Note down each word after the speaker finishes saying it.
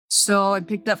So I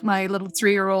picked up my little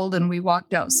 3-year-old and we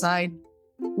walked outside,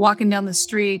 walking down the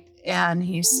street. And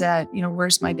he said,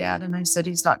 where's my dad? And I said,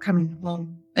 he's not coming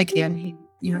home again.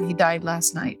 He died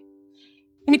last night.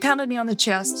 And he pounded me on the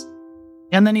chest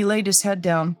and then he laid his head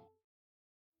down.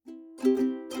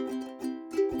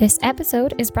 This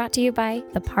episode is brought to you by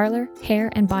The Parlor Hair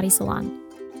and Body Salon.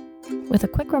 With a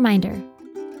quick reminder,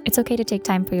 it's okay to take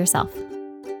time for yourself.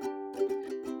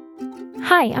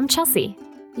 Hi, I'm Chelsea.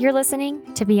 You're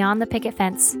listening to Beyond the Picket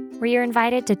Fence, where you're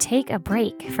invited to take a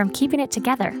break from keeping it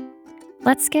together.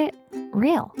 Let's get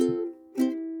real.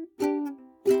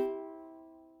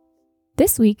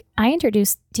 This week, I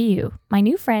introduced to you my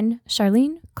new friend,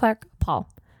 Charlene Clark Paul.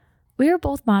 We are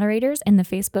both moderators in the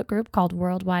Facebook group called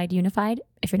Worldwide Unified.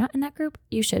 If you're not in that group,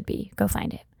 you should be. Go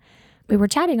find it. We were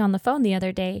chatting on the phone the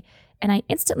other day, and I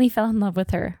instantly fell in love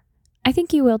with her. I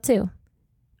think you will too.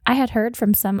 I had heard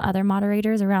from some other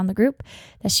moderators around the group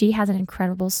that she has an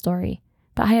incredible story,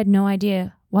 but I had no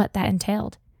idea what that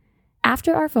entailed.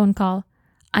 After our phone call,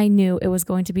 I knew it was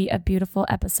going to be a beautiful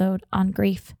episode on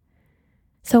grief.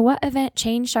 So what event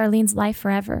changed Charlene's life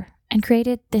forever and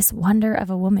created this wonder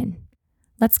of a woman?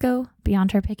 Let's go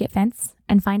beyond her picket fence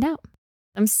and find out.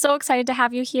 I'm so excited to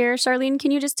have you here. Charlene,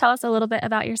 can you just tell us a little bit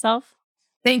about yourself?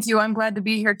 Thank you. I'm glad to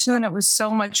be here too. And it was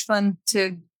so much fun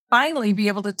to finally be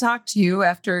able to talk to you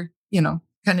after,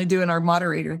 kind of doing our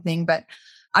moderator thing. But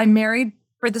I'm married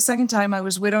for the second time. I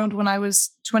was widowed when I was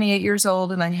 28 years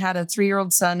old and I had a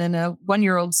 3-year-old son and a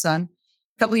 1-year-old son.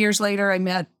 A couple of years later, I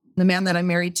met the man that I'm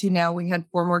married to now. We had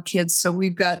 4 more kids. So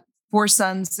we've got 4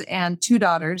 sons and 2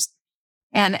 daughters.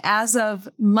 And as of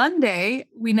Monday,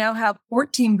 we now have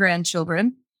 14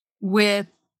 grandchildren with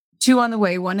 2 on the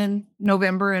way, 1 in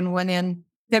November and 1 in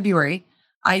February.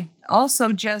 I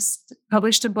also just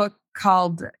published a book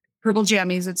called Purple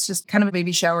Jammies. It's just kind of a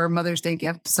baby shower, Mother's Day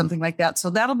gift, something like that. So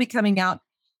that'll be coming out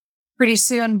pretty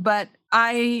soon. But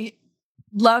I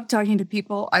love talking to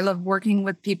people. I love working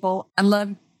with people. I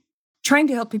love trying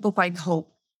to help people find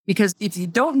hope. Because if you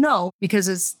don't know, because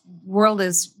this world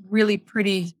is really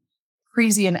pretty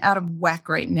crazy and out of whack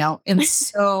right now. And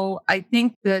so I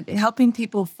think that helping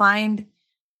people find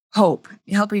hope,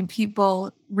 helping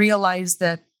people realize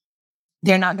that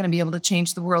they're not going to be able to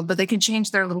change the world, but they can change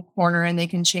their little corner and they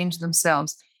can change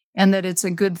themselves, and that it's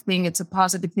a good thing. It's a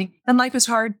positive thing. And life is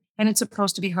hard and it's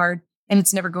supposed to be hard and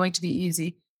it's never going to be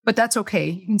easy, but that's okay.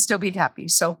 You can still be happy.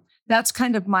 So that's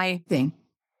kind of my thing.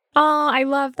 Oh, I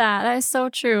love that. That is so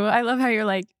true. I love how you're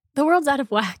like, the world's out of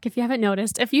whack. If you haven't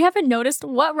noticed,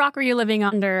 what rock are you living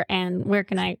under and where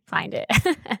can I find it?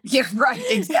 Yeah, right.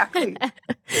 Exactly.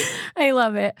 I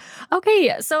love it.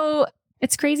 Okay. So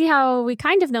it's crazy how we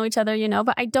kind of know each other,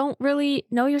 but I don't really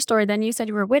know your story. Then you said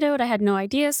you were widowed. I had no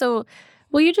idea. So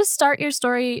will you just start your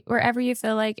story wherever you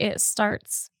feel like it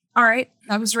starts? All right.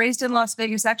 I was raised in Las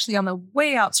Vegas, actually on the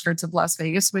way outskirts of Las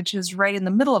Vegas, which is right in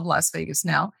the middle of Las Vegas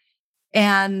now.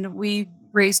 And we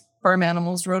raised farm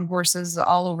animals, rode horses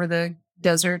all over the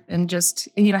desert and just,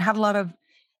 had a lot of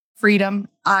freedom.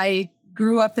 I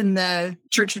grew up in the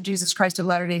Church of Jesus Christ of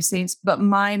Latter-day Saints, but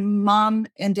my mom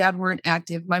and dad weren't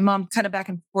active. My mom kind of back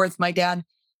and forth, my dad,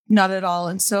 not at all.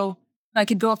 And so I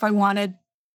could go if I wanted.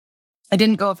 I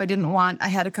didn't go if I didn't want. I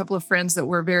had a couple of friends that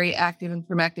were very active and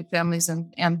from active families,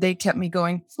 and they kept me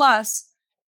going. Plus,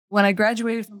 when I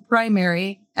graduated from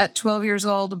primary at 12 years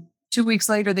old, 2 weeks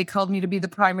later, they called me to be the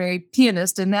primary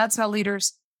pianist. And that's how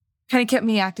leaders kind of kept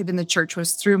me active in the church,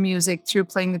 was through music, through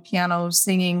playing the piano,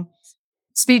 singing,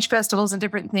 speech festivals and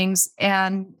different things.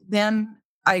 And then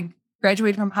I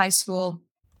graduated from high school.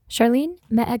 Charlene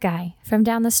met a guy from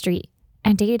down the street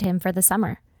and dated him for the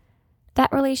summer.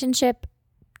 That relationship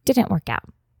didn't work out.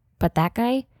 But that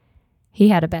guy, he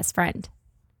had a best friend.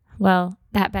 Well,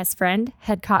 that best friend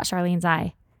had caught Charlene's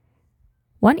eye.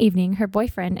 One evening, her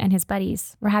boyfriend and his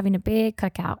buddies were having a big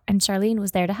cookout, and Charlene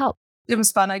was there to help. It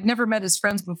was fun. I'd never met his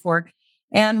friends before.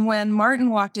 And when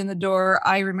Martin walked in the door,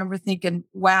 I remember thinking,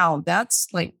 wow, that's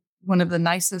like one of the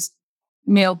nicest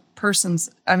male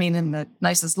persons, and the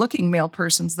nicest looking male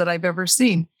persons that I've ever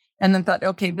seen. And then thought,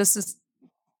 okay,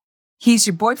 he's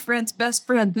your boyfriend's best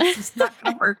friend. This is not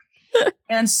going to work.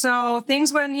 And so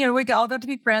things went, we all got to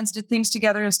be friends, did things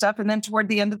together and stuff. And then toward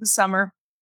the end of the summer,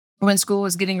 when school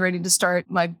was getting ready to start,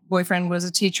 my boyfriend was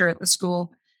a teacher at the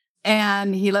school,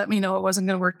 and he let me know it wasn't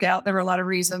going to work out. There were a lot of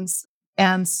reasons.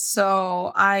 And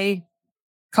so I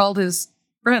called his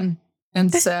friend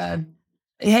and said,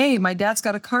 hey, my dad's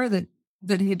got a car that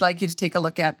he'd like you to take a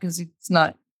look at because it's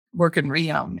not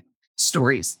working,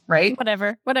 stories, right?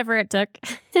 Whatever it took.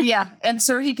 Yeah. And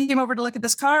so he came over to look at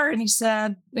this car and he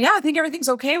said, yeah, I think everything's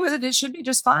okay with it. It should be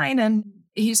just fine. And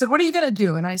he said, what are you going to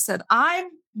do? And I said, I'm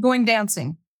going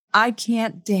dancing. I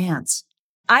can't dance.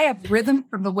 I have rhythm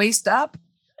from the waist up.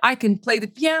 I can play the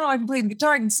piano. I can play the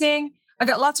guitar. I can sing. I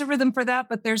got lots of rhythm for that,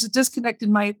 but there's a disconnect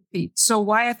in my feet. So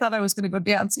why I thought I was going to go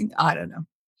dancing, I don't know.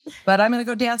 But I'm going to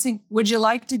go dancing. Would you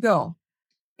like to go?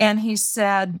 And he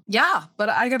said, yeah, but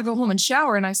I got to go home and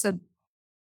shower. And I said,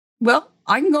 well,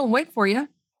 I can go and wait for you.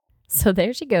 So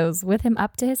there she goes with him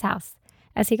up to his house.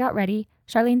 As he got ready,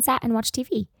 Charlene sat and watched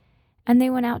TV. And they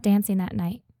went out dancing that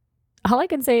night. All I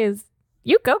can say is,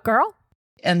 you go, girl.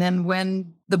 And then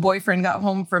when the boyfriend got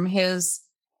home from his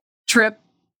trip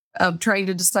of trying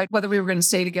to decide whether we were going to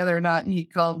stay together or not, and he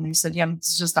called and he said, yeah,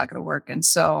 it's just not going to work. And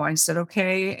so I said,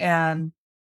 okay. And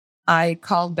I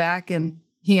called back and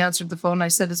he answered the phone. I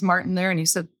said, is Martin there? And he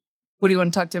said, what do you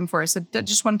want to talk to him for? I said, I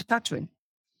just wanted to talk to him.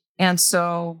 And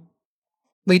so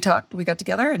we talked, we got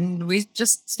together and we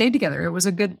just stayed together. It was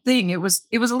a good thing. It was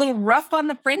a little rough on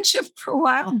the friendship for a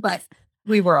while, but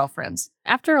we were all friends.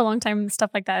 After a long time,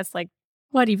 stuff like that, it's like,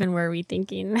 what even were we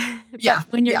thinking? Yeah.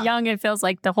 When you're young, it feels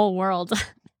like the whole world.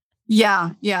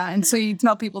 Yeah. Yeah. And so you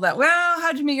tell people that, well,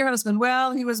 how'd you meet your husband?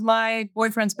 Well, he was my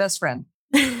boyfriend's best friend.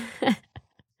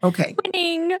 Okay.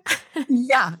 Winning.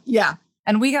 Yeah. Yeah.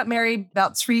 And we got married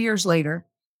about 3 years later.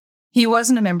 He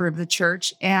wasn't a member of the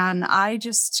church. And I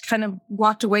just kind of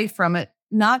walked away from it,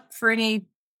 not for any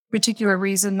particular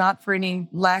reason, not for any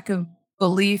lack of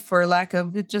belief or lack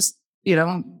of it, just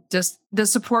the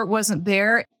support wasn't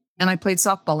there. And I played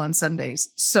softball on Sundays.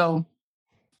 So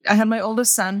I had my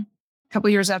oldest son a couple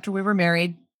of years after we were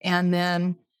married. And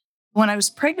then when I was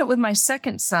pregnant with my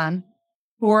second son,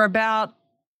 for about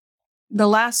the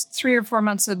last 3 or 4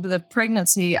 months of the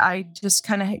pregnancy, I just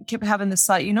kind of kept having this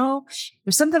thought,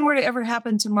 if something were to ever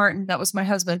happen to Martin, that was my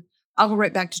husband, I'll go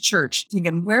right back to church.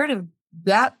 Thinking, where did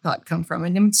that thought come from?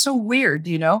 And it's so weird,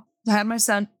 I had my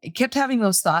son, I kept having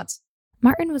those thoughts.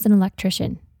 Martin was an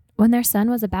electrician. When their son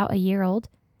was about a year old,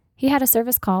 he had a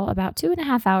service call about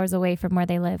 2.5 hours away from where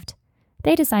they lived.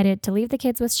 They decided to leave the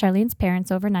kids with Charlene's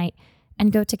parents overnight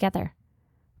and go together.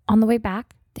 On the way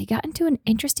back, they got into an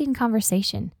interesting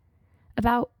conversation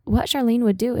about what Charlene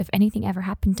would do if anything ever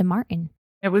happened to Martin.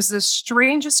 It was the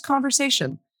strangest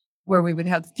conversation where we would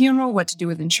have the funeral, what to do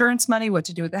with insurance money, what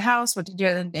to do with the house, what to do,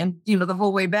 and the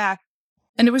whole way back.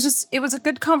 And it was a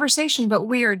good conversation, but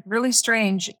weird, really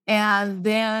strange. And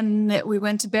then we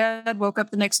went to bed, woke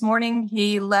up the next morning.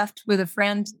 He left with a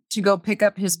friend to go pick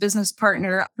up his business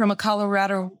partner from a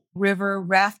Colorado River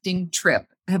rafting trip.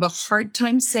 I have a hard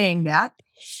time saying that.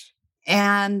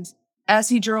 And as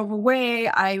he drove away,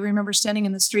 I remember standing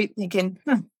in the street thinking,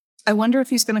 I wonder if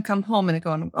he's going to come home, and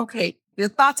going, okay, the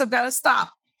thoughts have got to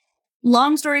stop.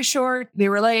 Long story short, they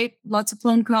were late, lots of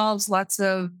phone calls, lots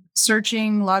of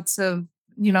searching, lots of,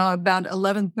 about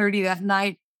 11:30 that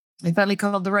night, I finally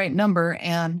called the right number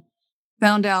and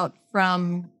found out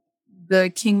from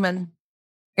the Kingman,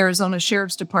 Arizona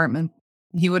Sheriff's Department.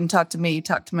 He wouldn't talk to me, he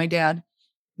talked to my dad,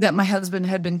 that my husband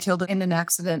had been killed in an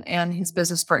accident and his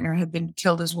business partner had been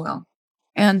killed as well.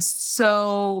 And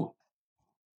so,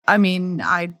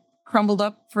 I crumbled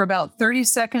up for about 30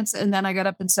 seconds and then I got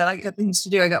up and said, I got things to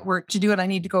do. I got work to do and I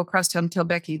need to go across town and tell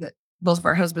Becky that both of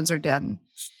our husbands are dead.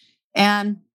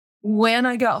 And when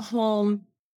I got home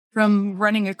from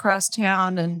running across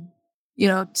town and,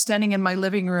 standing in my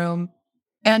living room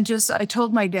and I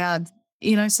told my dad,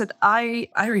 I said, I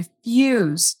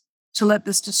refuse to let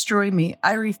this destroy me.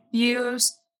 I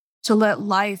refuse to let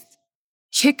life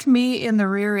kick me in the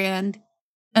rear end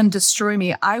and destroy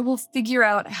me. I will figure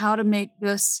out how to make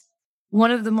this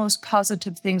one of the most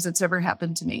positive things that's ever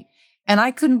happened to me. And I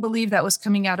couldn't believe that was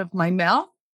coming out of my mouth.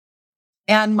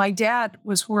 And my dad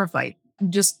was horrified,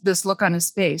 just this look on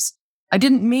his face. I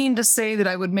didn't mean to say that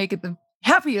I would make it the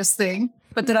happiest thing,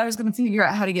 but that I was going to figure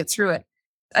out how to get through it.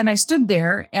 And I stood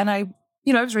there and I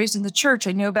was raised in the church.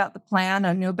 I knew about the plan.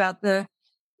 I knew about the,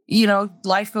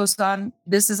 life goes on.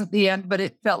 This isn't the end, but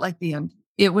it felt like the end.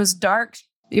 It was dark.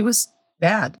 It was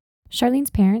bad.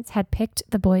 Charlene's parents had picked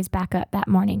the boys back up that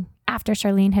morning after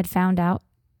Charlene had found out.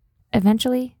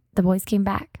 Eventually, the boys came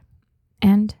back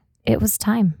and it was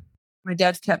time. My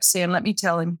dad kept saying, let me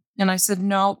tell him. And I said,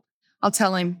 no, I'll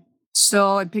tell him.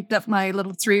 So I picked up my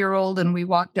little 3-year-old and we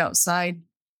walked outside,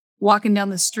 walking down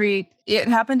the street. It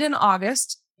happened in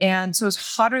August. And so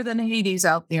it's hotter than Hades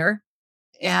out there.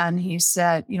 And he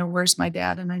said, where's my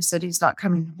dad? And I said, he's not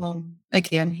coming home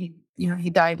again. He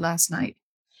died last night.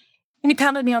 And he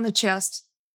pounded me on the chest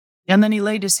and then he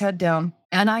laid his head down.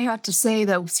 And I have to say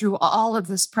that through all of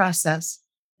this process,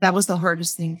 that was the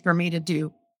hardest thing for me to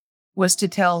do, was to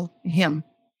tell him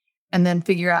and then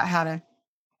figure out how to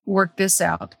work this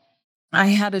out. I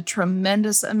had a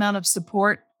tremendous amount of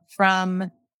support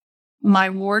from My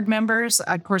ward members,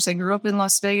 of course, I grew up in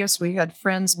Las Vegas. We had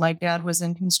friends. My dad was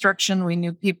in construction. We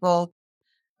knew people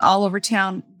all over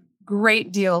town.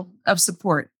 Great deal of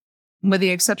support, with the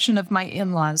exception of my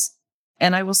in-laws.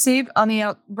 And I will say on the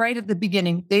out right at the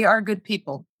beginning, they are good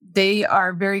people. They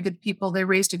are very good people. They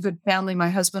raised a good family. My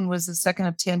husband was the second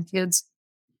of 10 kids.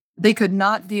 They could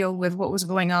not deal with what was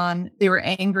going on. They were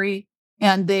angry,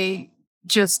 and they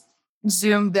just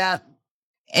zoomed that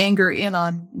anger in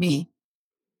on me,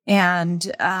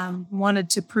 and wanted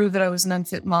to prove that I was an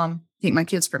unfit mom, take my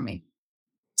kids from me.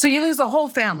 So you lose the whole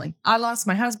family. I lost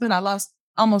my husband. I lost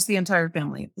almost the entire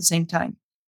family at the same time.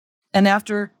 And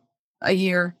after a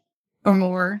year or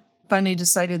more, finally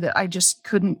decided that I just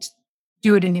couldn't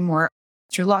do it anymore.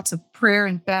 Through lots of prayer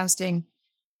and fasting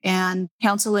and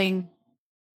counseling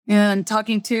and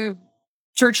talking to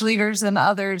church leaders and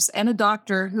others, and a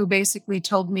doctor who basically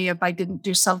told me if I didn't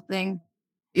do something,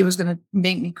 it was going to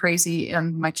make me crazy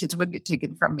and my kids would get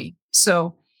taken from me.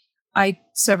 So I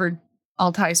severed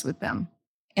all ties with them.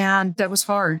 And that was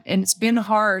hard. And it's been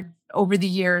hard over the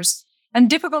years and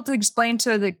difficult to explain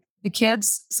to the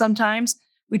kids sometimes.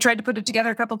 We tried to put it together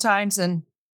a couple times and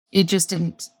it just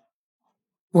didn't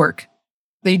work.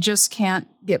 They just can't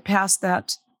get past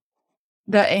that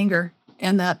anger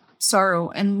and that sorrow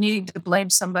and needing to blame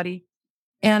somebody.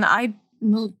 And I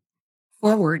moved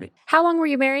forward. How long were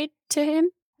you married to him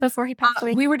before he passed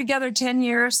away? We were together 10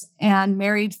 years and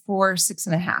married for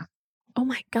 6.5. Oh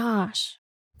my gosh.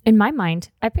 In my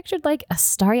mind, I pictured like a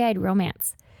starry-eyed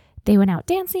romance. They went out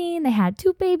dancing, they had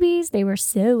 2 babies, they were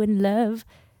so in love.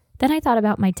 Then I thought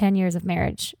about my 10 years of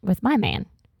marriage with my man.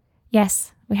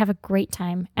 Yes, we have a great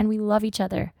time and we love each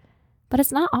other, but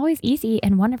it's not always easy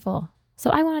and wonderful. So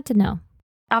I wanted to know.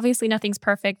 Obviously nothing's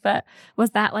perfect, but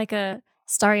was that like a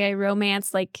starry-eyed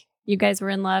romance? Like you guys were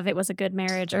in love, it was a good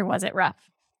marriage, or was it rough?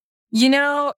 You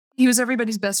know, he was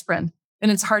everybody's best friend,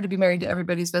 and it's hard to be married to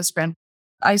everybody's best friend.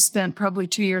 I spent probably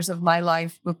 2 years of my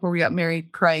life before we got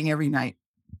married crying every night.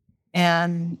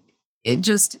 And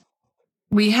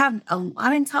we had a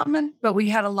lot in common, but we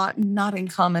had a lot not in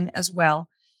common as well.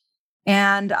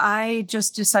 And I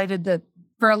just decided that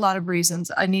for a lot of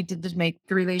reasons, I needed to make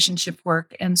the relationship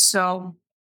work. And so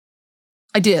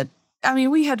I did. I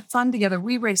mean, we had fun together.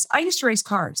 I used to race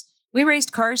cars. We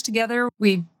raced cars together.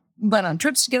 We went on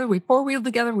trips together. We 4-wheeled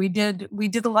together. We did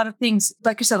a lot of things.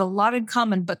 Like I said, a lot in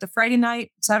common, but the Friday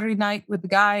night, Saturday night with the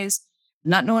guys,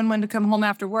 not knowing when to come home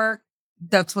after work,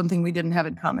 that's one thing we didn't have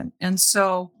in common. And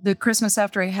so the Christmas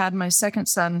after I had my second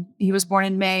son, he was born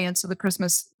in May. And so the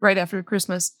Christmas, right after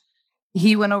Christmas,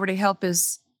 he went over to help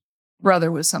his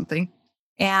brother with something.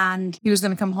 And he was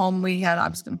going to come home. I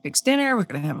was going to fix dinner. We're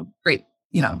going to have a great,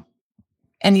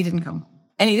 and he didn't come.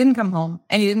 And he didn't come home.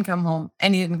 And he didn't come home.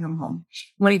 And he didn't come home.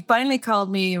 When he finally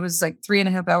called me, it was like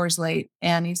 3.5 hours late.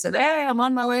 And he said, "Hey, I'm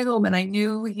on my way home." And I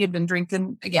knew he had been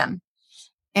drinking again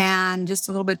and just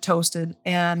a little bit toasted.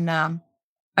 And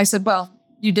I said, "Well,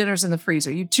 your dinner's in the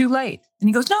freezer. You're too late." And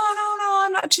he goes, No,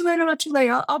 I'm not too late. I'm not too late.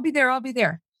 I'll be there. I'll be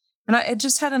there. And I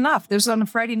just had enough. This was on a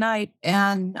Friday night.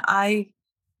 And I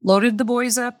loaded the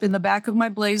boys up in the back of my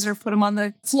Blazer, put them on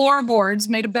the floorboards,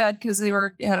 made a bed because they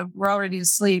were already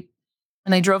asleep.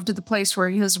 And I drove to the place where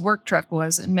his work truck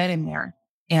was and met him there.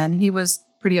 And he was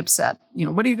pretty upset.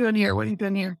 "What are you doing here? What are you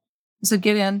doing here?" I said,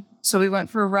 "Get in." So we went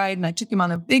for a ride and I took him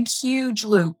on a big, huge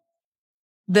loop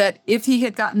that if he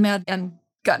had gotten mad and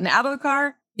gotten out of the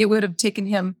car, it would have taken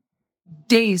him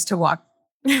days to walk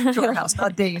to our house.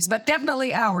 Not days, but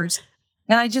definitely hours.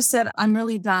 And I just said, "I'm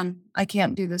really done. I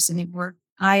can't do this anymore.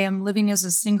 I am living as a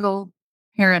single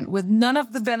parent with none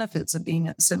of the benefits of being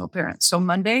a single parent. So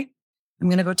Monday, I'm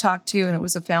going to go talk to you." And it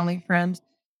was a family friend.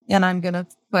 "And I'm going to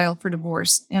file for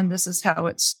divorce. And this is how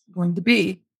it's going to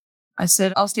be." I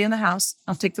said, "I'll stay in the house.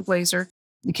 I'll take the Blazer.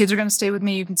 The kids are going to stay with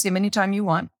me. You can see them anytime you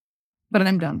want. But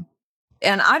I'm done."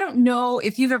 And I don't know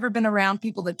if you've ever been around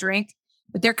people that drink,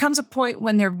 but there comes a point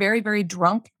when they're very, very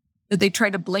drunk that they try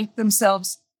to blink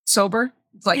themselves sober.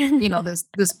 It's like,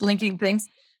 this blinking thing.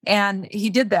 And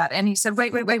he did that. And he said,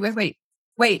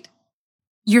 wait,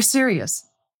 you're serious?"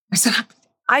 I said,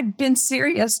 "I've been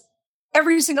serious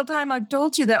every single time I've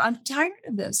told you that. I'm tired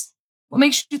of this." "What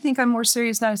makes you think I'm more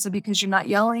serious now?" I said, "Because you're not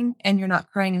yelling and you're not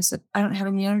crying." I said, "I don't have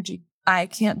any energy. I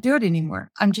can't do it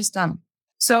anymore. I'm just done."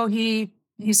 So he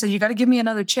said, "You got to give me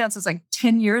another chance." It's like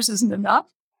 10 years isn't enough.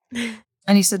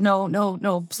 And he said,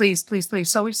 no, please, please,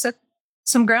 please. So we set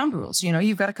some ground rules.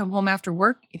 You've got to come home after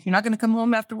work. If you're not going to come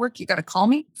home after work, you got to call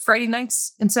me. Friday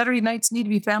nights and Saturday nights need to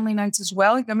be family nights as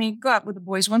well. I mean, go out with the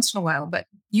boys once in a while, but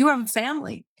you have a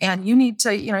family and you need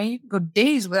to, you can go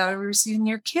days without ever seeing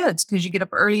your kids because you get up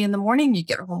early in the morning, you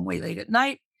get home way late at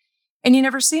night and you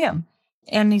never see them.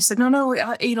 And he said, no,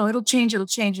 it'll change. It'll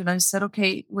change. And I said,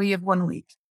 okay, well, you have 1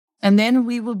 week. And then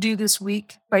we will do this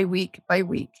week by week by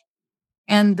week.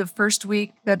 And the first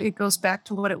week that it goes back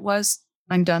to what it was,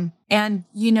 I'm done. And,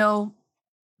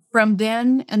 from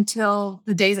then until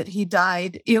the day that he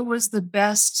died, it was the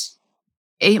best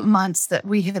 8 months that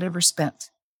we had ever spent.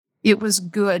 It was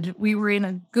good. We were in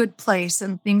a good place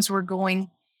and things were going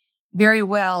very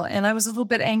well. And I was a little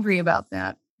bit angry about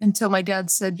that until my dad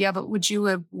said, yeah, but would you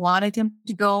have wanted him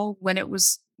to go when it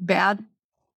was bad?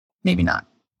 Maybe not.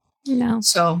 No.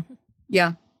 So,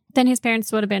 yeah. Then his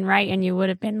parents would have been right and you would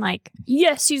have been like,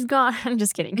 yes, she's gone. I'm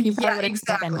just kidding. You probably Yeah, would have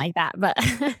exactly. been like that. But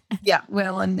Yeah,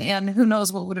 well, and who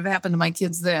knows what would have happened to my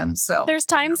kids then. So there's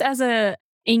times as a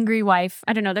angry wife,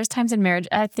 I don't know, there's times in marriage,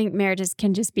 I think marriages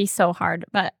can just be so hard.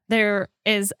 But there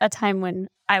is a time when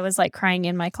I was like crying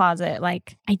in my closet,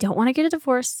 like, I don't want to get a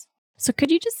divorce. So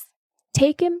could you just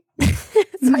take him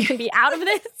so I can be out of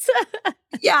this?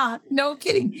 yeah, no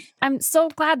kidding. I'm so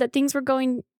glad that things were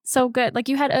going so good. Like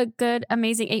you had a good,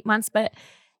 amazing 8 months, but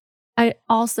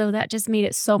that just made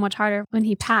it so much harder when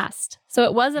he passed. So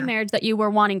it was a marriage that you were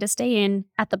wanting to stay in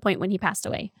at the point when he passed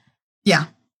away. Yeah,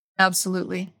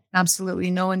 absolutely.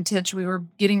 Absolutely. No intention. We were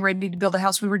getting ready to build a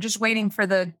house. We were just waiting for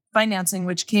the financing,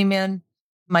 which came in.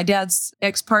 My dad's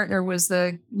ex-partner was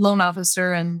the loan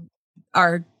officer, and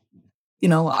our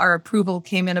approval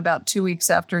came in about 2 weeks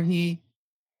after he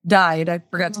died. I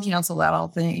forgot to cancel that whole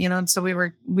thing, and so we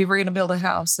were going to build a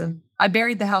house, and I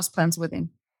buried the house plans with him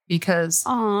because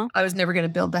I was never going to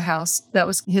build the house. That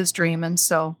was his dream. And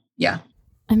so, yeah.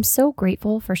 I'm so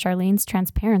grateful for Charlene's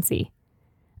transparency.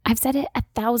 I've said it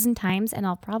 1,000 times and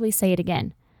I'll probably say it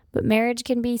again, but marriage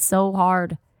can be so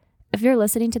hard. If you're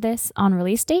listening to this on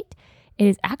release date, it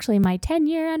is actually my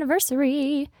 10-year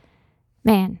anniversary.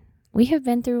 Man, we have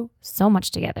been through so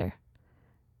much together.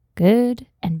 Good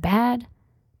and bad.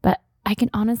 But I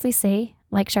can honestly say,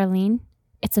 like Charlene,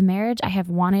 it's a marriage I have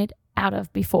wanted out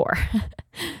of before.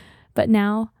 But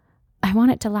now I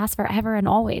want it to last forever and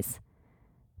always.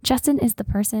 Justin is the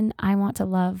person I want to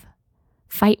love,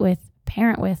 fight with,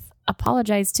 parent with,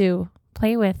 apologize to,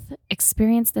 play with,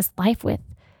 experience this life with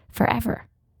forever.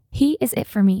 He is it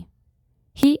for me.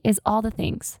 He is all the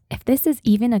things. If this is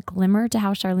even a glimmer to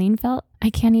how Charlene felt, I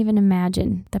can't even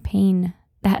imagine the pain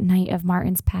that night of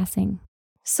Martin's passing.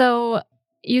 So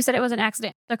you said it was an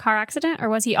accident, a car accident, or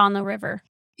was he on the river?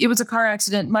 It was a car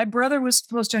accident. My brother was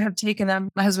supposed to have taken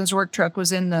them. My husband's work truck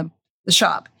was in the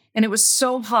shop, and it was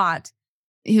so hot.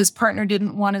 His partner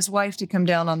didn't want his wife to come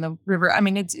down on the river. I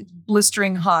mean, it's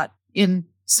blistering hot in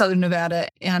southern Nevada,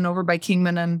 and over by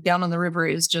Kingman and down on the river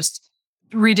is just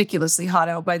ridiculously hot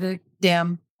out by the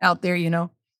dam out there,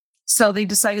 So they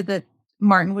decided that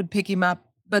Martin would pick him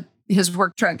up, but his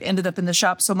work truck ended up in the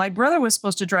shop. So my brother was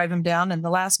supposed to drive him down, and the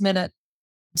last minute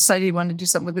decided he wanted to do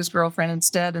something with his girlfriend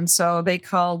instead. And so they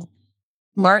called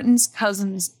Martin's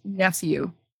cousin's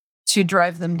nephew to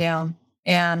drive them down.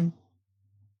 And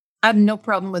I have no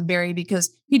problem with Barry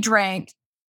because he drank,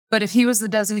 but if he was the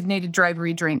designated driver,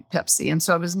 he drank Pepsi. And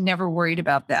so I was never worried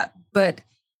about that. But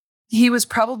he was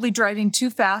probably driving too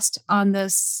fast on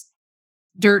this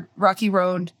dirt, rocky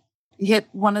road, hit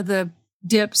one of the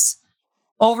dips,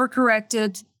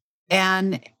 overcorrected,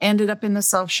 and ended up in the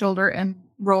south shoulder and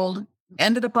rolled,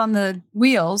 ended up on the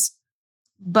wheels,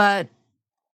 but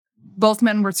both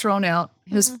men were thrown out.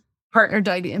 His partner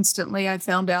died instantly. I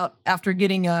found out after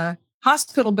getting a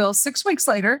hospital bill 6 weeks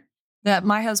later that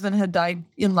my husband had died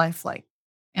in life flight.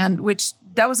 And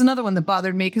that was another one that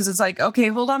bothered me because it's like, okay,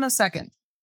 hold on a second.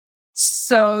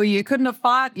 So you couldn't have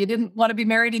fought. You didn't want to be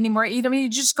married anymore. You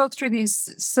just go through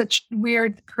these such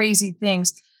weird, crazy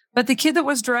things. But the kid that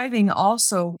was driving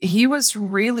also,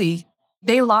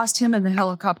 they lost him in the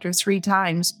helicopter 3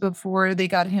 times before they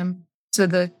got him to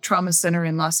the trauma center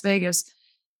in Las Vegas.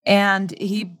 And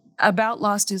he about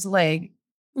lost his leg.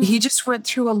 He just went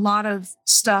through a lot of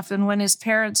stuff. And when his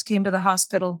parents came to the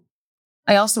hospital,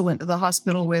 I also went to the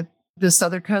hospital with this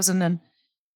other cousin,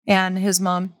 and his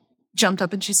mom jumped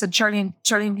up and she said, Charlene,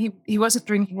 he wasn't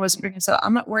drinking. So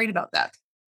I'm not worried about that.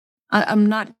 I'm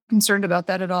not concerned about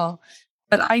that at all.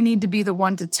 But I need to be the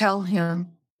one to tell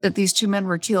him that these 2 men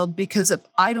were killed, because if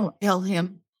I don't tell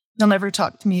him, he'll never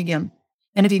talk to me again.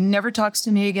 And if he never talks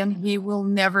to me again, he will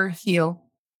never heal.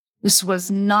 This was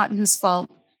not his fault.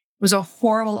 It was a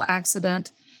horrible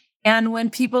accident. And when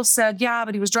people said, yeah,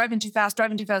 but he was driving too fast,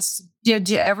 did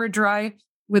you ever drive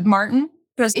with Martin?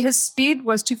 Because his speed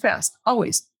was too fast,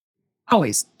 always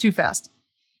too fast.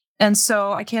 And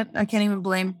so I can't even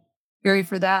blame Barry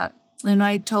for that. And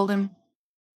I told him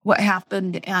what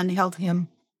happened and held him.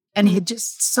 And he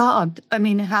just sobbed. I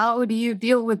mean, how do you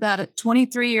deal with that at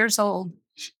 23 years old?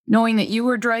 knowing that you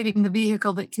were driving the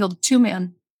vehicle that killed two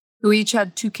men who each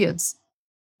had two kids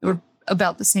who were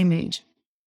about the same age.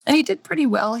 And he did pretty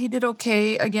well. He did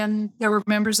okay. Again, there were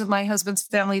members of my husband's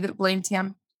family that blamed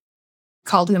him,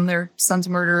 called him their son's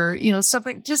murderer, stuff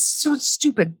like just so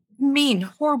stupid, mean,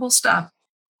 horrible stuff.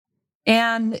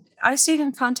 And I stayed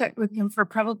in contact with him for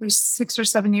probably 6 or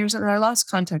 7 years, and I lost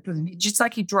contact with him. Just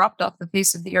like he dropped off the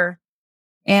face of the earth.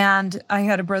 And I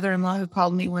had a brother-in-law who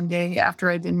called me one day after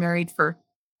I'd been married for,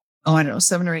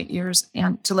 7 or 8 years,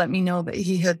 and to let me know that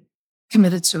he had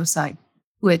committed suicide,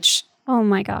 which oh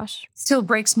my gosh, still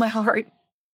breaks my heart.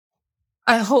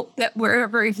 I hope that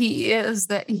wherever he is,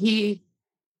 that he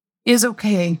is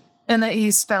okay and that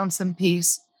he's found some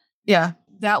peace. Yeah,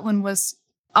 that one was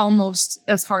almost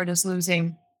as hard as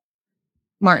losing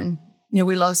Martin.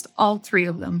 We lost all three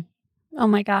of them. Oh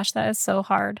my gosh, that is so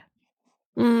hard.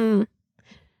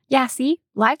 Yeah, see,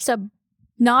 life's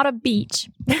not a beach.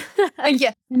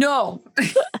 Yeah, no.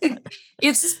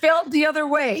 It's spelled the other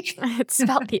way. It's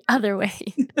spelled the other way.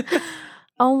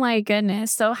 Oh my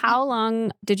goodness. So how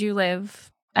long did you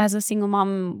live as a single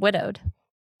mom widowed?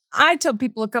 I tell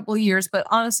people a couple of years, but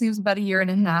honestly, it was about 1.5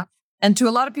 years. And to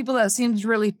a lot of people, that seems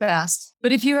really fast.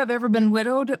 But if you have ever been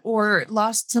widowed or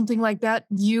lost something like that,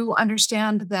 you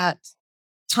understand that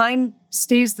time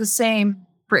stays the same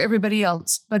for everybody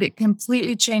else, but it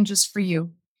completely changes for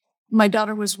you. My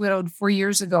daughter was widowed 4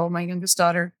 years ago, my youngest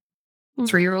daughter,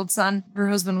 3-year-old son. Her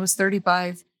husband was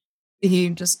 35. He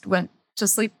just went to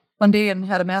sleep one day and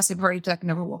had a massive heart attack and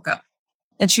never woke up.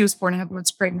 And she was 4.5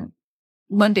 months pregnant.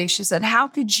 One day she said, "How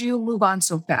could you move on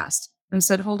so fast?" And I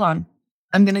said, "Hold on.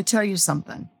 I'm going to tell you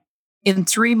something. In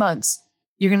 3 months,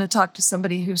 you're going to talk to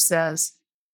somebody who says,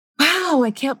 'Wow,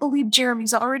 I can't believe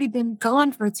Jeremy's already been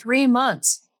gone for 3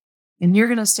 months.' And you're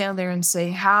going to stand there and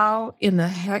say, 'How in the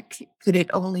heck could it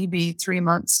only be 3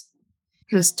 months?'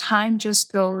 Because time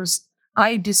just goes,"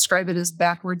 I describe it as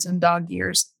backwards in dog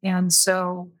years. And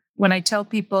so when I tell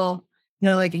people,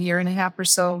 like 1.5 years or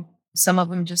so, some of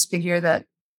them just figure that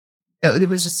it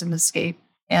was just an escape.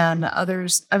 And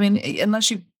others, unless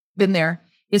you've been there,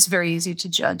 it's very easy to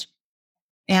judge.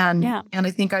 And I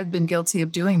think I've been guilty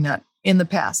of doing that in the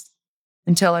past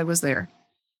until I was there.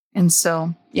 And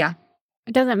so, yeah.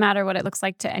 It doesn't matter what it looks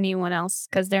like to anyone else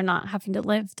because they're not having to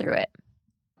live through it.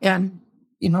 And,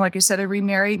 like I said, I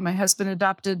remarried. My husband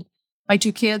adopted my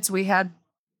 2 kids. We had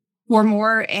 4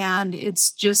 more, and it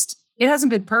hasn't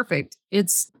been perfect.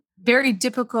 It's very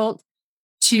difficult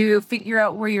to figure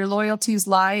out where your loyalties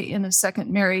lie in a second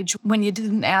marriage when you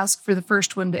didn't ask for the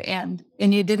first one to end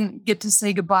and you didn't get to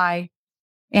say goodbye.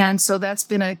 And so that's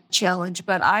been a challenge.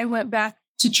 But I went back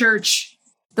to church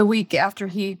the week after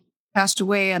he passed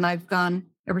away, and I've gone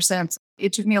ever since.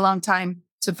 It took me a long time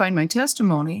to find my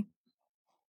testimony.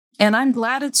 And I'm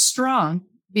glad it's strong,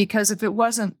 because if it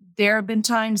wasn't, there have been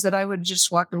times that I would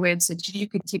just walk away and said, "You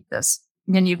can keep this,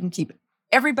 and then you can keep it."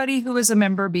 Everybody who is a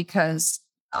member, because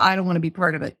I don't want to be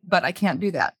part of it, but I can't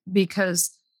do that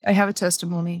because I have a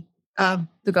testimony of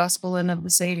the gospel and of the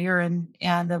Savior and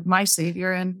of my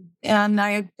Savior. And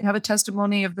I have a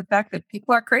testimony of the fact that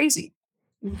people are crazy,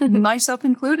 myself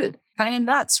included, kind of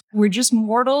nuts. We're just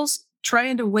mortals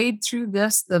trying to wade through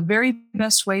this the very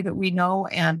best way that we know.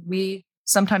 And we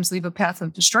sometimes leave a path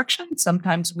of destruction.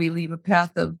 Sometimes we leave a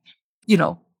path of,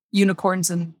 unicorns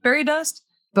and fairy dust,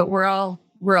 but we're all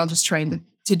just trying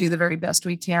to do the very best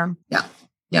we can. Yeah.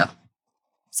 Yeah.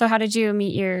 So how did you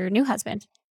meet your new husband?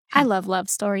 I love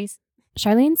stories.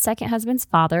 Charlene's second husband's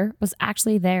father was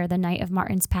actually there the night of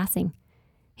Martin's passing.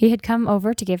 He had come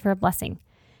over to give her a blessing.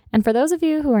 And for those of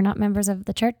you who are not members of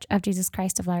the Church of Jesus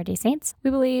Christ of Latter-day Saints,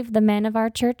 we believe the men of our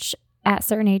church at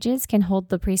certain ages can hold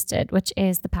the priesthood, which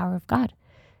is the power of God.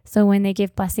 So when they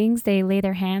give blessings, they lay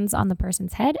their hands on the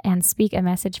person's head and speak a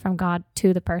message from God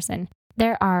to the person.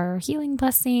 There are healing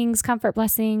blessings, comfort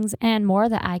blessings, and more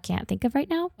that I can't think of right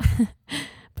now,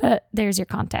 but there's your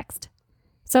context.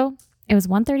 So it was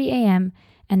 1:30 a.m.,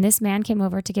 and this man came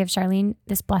over to give Charlene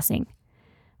this blessing.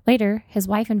 Later, his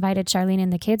wife invited Charlene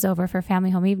and the kids over for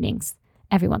family home evenings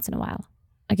every once in a while.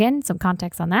 Again, some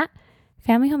context on that.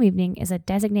 Family home evening is a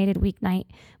designated weeknight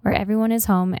where everyone is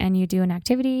home and you do an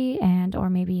activity and or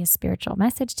maybe a spiritual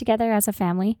message together as a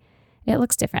family. It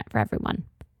looks different for everyone.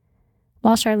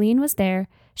 While Charlene was there,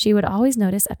 she would always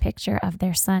notice a picture of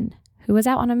their son, who was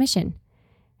out on a mission,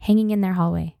 hanging in their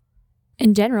hallway.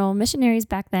 In general, missionaries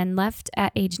back then left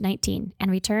at age 19 and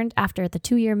returned after the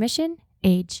 2-year mission,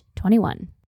 age 21.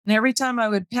 And every time I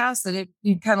would pass it,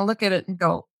 you'd kind of look at it and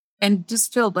go, and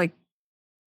just feel like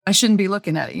I shouldn't be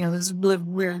looking at it. This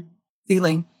weird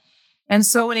feeling. And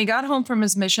so when he got home from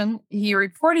his mission, he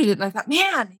reported it, and I thought,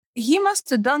 man, he must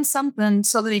have done something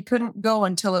so that he couldn't go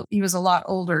until he was a lot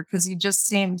older, because he just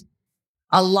seemed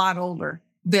a lot older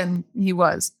than he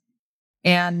was.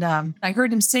 And I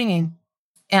heard him singing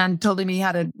and told him he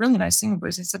had a really nice singing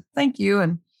voice. I said, thank you.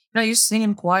 And I used to sing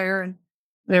in choir and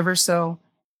whatever. So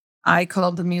I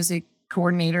called the music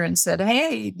coordinator and said,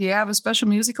 hey, do you have a special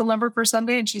musical number for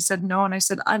Sunday? And she said, no. And I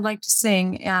said, I'd like to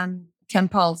sing. And Ken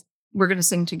Paul, we're going to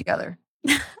sing together.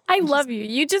 I love you.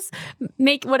 You just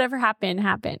make whatever happen.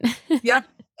 Yeah.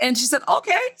 And she said,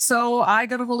 okay. So I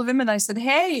got a hold of him and I said,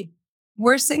 hey,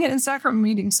 we're singing in sacrament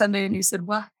meeting Sunday. And he said,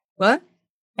 what?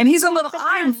 And he's a little,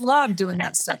 I love doing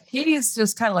that stuff. He is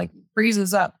just kind of like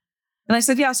freezes up. And I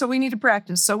said, yeah, so we need to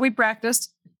practice. So we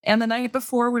practiced. And the night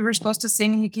before we were supposed to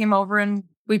sing, he came over and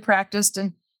we practiced,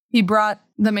 and he brought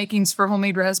the makings for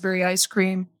homemade raspberry ice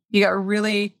cream. He got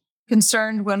really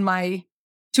concerned when my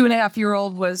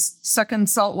 2.5-year-old was sucking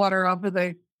salt water off of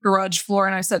the garage floor.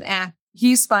 And I said,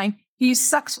 he's fine. He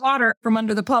sucks water from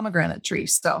under the pomegranate tree.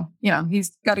 So,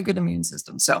 he's got a good immune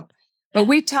system. So, but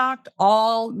we talked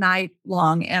all night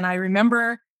long. And I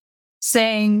remember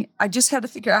saying, I just had to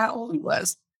figure out how old he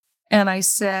was. And I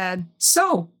said,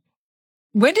 so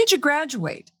when did you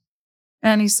graduate?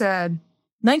 And he said,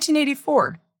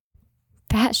 1984.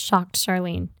 That shocked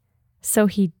Charlene. So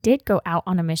he did go out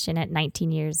on a mission at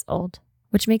 19 years old,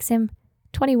 which makes him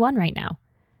 21 right now.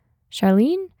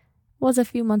 Charlene was a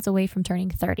few months away from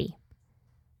turning 30.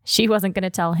 She wasn't going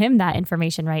to tell him that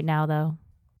information right now, though.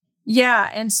 Yeah.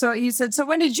 And so he said, so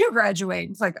when did you graduate?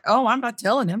 It's like, oh, I'm not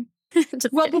telling him.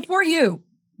 Well, before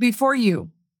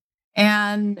you.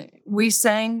 And we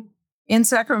sang in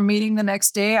sacrament meeting the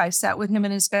next day. I sat with him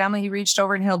and his family. He reached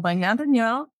over and held my hand,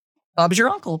 and Bob's your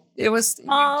uncle. It was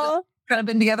kind of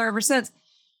been together ever since.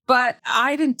 But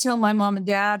I didn't tell my mom and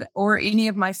dad or any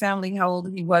of my family how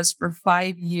old he was for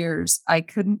 5 years. I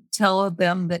couldn't tell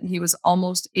them that he was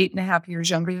almost 8.5 years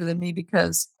younger than me,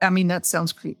 because, that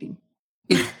sounds creepy.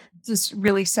 It just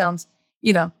really sounds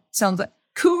like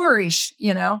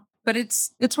cougarish, but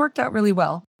it's worked out really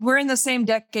well. We're in the same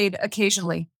decade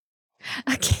occasionally.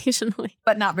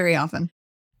 But not very often.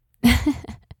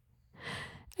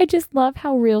 I just love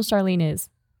how real Charlene is.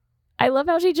 I love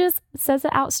how she just says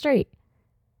it out straight.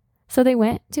 So they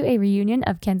went to a reunion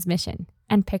of Ken's mission,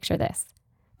 and picture this.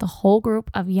 The whole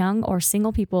group of young or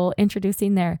single people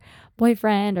introducing their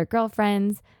boyfriend or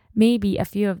girlfriends. Maybe a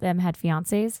few of them had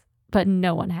fiancés, but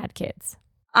no one had kids.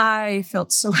 I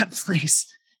felt so out of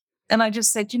place. And I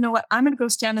just said, you know what? I'm going to go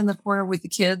stand in the corner with the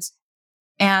kids,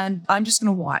 and I'm just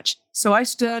going to watch. So I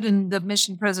stood, and the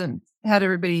mission president had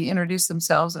everybody introduce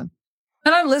themselves. And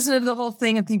I'm listening to the whole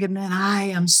thing and thinking, man, I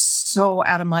am so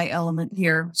out of my element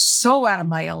here.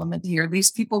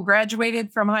 These people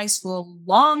graduated from high school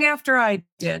long after I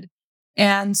did.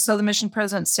 And so the mission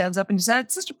president stands up and he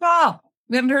said, Sister Paul,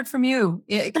 we haven't heard from you.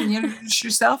 Can you introduce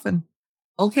yourself? And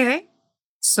okay.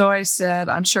 So I said,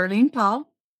 I'm Charlene Paul,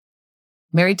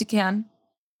 married to Ken.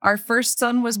 Our first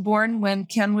son was born when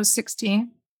Ken was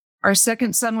 16. Our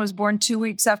second son was born 2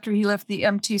 weeks after he left the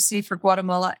MTC for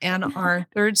Guatemala. And our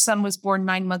third son was born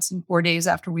 9 months and 4 days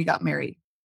after we got married,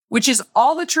 which is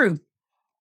all the truth.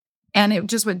 And it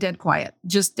just went dead quiet,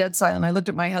 just dead silent. I looked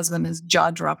at my husband, his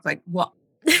jaw dropped, like, what?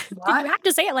 Did you have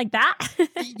to say it like that?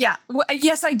 Yeah. Well,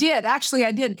 yes, I did. Actually,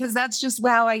 I did. Because that's just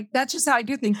how I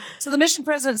do things. So the mission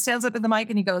president stands up at the mic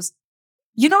and he goes,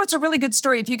 it's a really good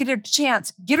story. If you get a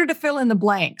chance, get her to fill in the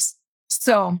blanks.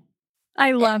 So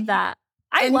I love that.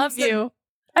 I love you.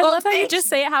 I love how you just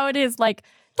say it how it is. Like,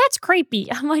 that's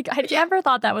creepy. I'm like, I never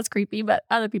thought that was creepy, but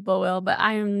other people will. But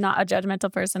I am not a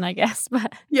judgmental person, I guess.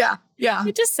 But yeah.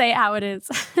 You just say it how it is.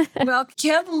 Well,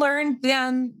 Ken learned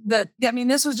then that,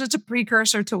 this was just a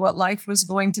precursor to what life was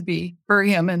going to be for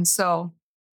him. And so,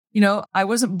 I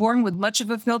wasn't born with much of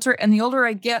a filter. And the older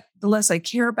I get, the less I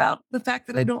care about the fact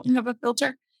that I don't have a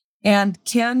filter. And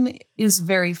Ken is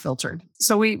very filtered.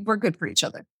 So we're good for each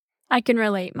other. I can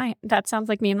relate. That sounds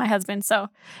like me and my husband. So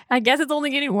I guess it's only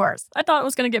getting worse. I thought it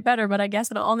was going to get better, but I guess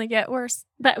it'll only get worse.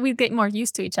 But we get more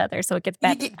used to each other, so it gets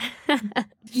better.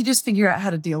 You just figure out how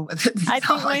to deal with it. I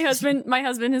think my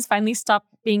husband has finally stopped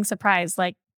being surprised.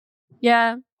 Like,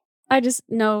 yeah, I just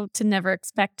know to never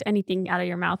expect anything out of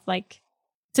your mouth. Like,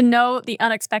 to know the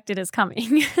unexpected is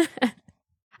coming.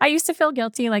 I used to feel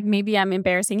guilty, like maybe I'm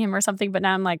embarrassing him or something, but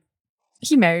now I'm like,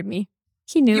 he married me.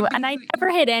 He knew, and I never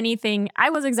hid anything. I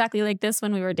was exactly like this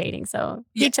when we were dating, so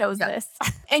he chose this.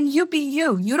 And you be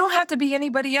you. You don't have to be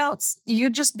anybody else. You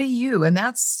just be you, and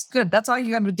that's good. That's all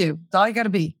you got to do. That's all you got to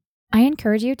be. I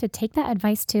encourage you to take that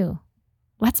advice too.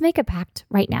 Let's make a pact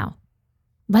right now.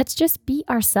 Let's just be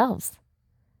ourselves.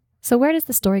 So where does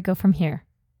the story go from here?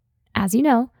 As you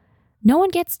know, No one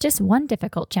gets just one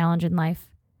difficult challenge in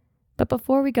life. But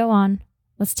before we go on,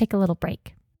 let's take a little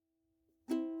break.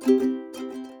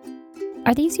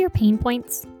 Are these your pain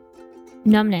points?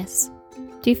 Numbness.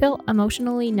 Do you feel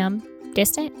emotionally numb,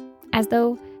 distant, as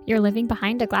though you're living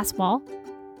behind a glass wall?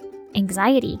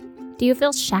 Anxiety. Do you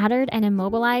feel shattered and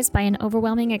immobilized by an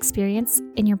overwhelming experience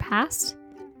in your past?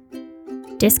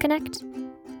 Disconnect.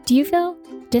 Do you feel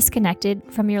disconnected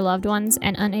from your loved ones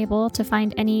and unable to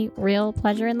find any real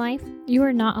pleasure in life? You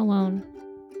are not alone.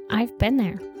 I've been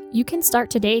there. You can start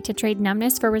today to trade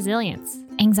numbness for resilience,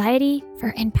 anxiety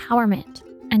for empowerment,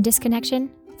 and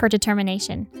disconnection for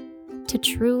determination to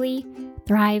truly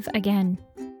thrive again.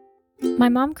 My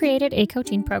mom created a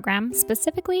coaching program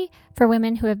specifically for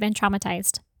women who have been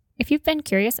traumatized. If you've been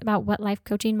curious about what life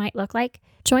coaching might look like,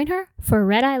 join her for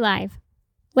Red Eye Live,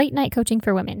 late night coaching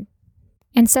for women.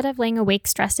 Instead of laying awake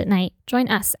stressed at night, join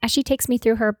us as she takes me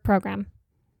through her program.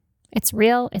 It's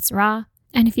real, it's raw,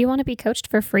 and if you want to be coached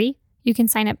for free, you can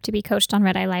sign up to be coached on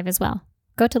Red Eye Live as well.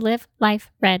 Go to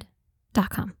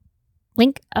livelifered.com.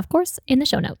 Link, of course, in the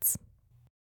show notes.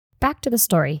 Back to the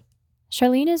story.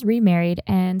 Charlene is remarried,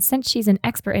 and since she's an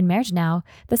expert in marriage now,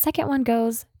 the second one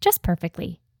goes just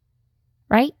perfectly.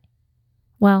 Right?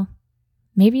 Well,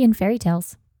 maybe in fairy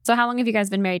tales. So how long have you guys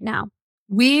been married now?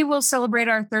 We will celebrate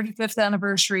our 35th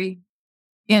anniversary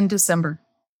in December.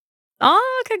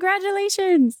 Oh,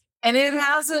 congratulations. And it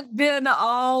hasn't been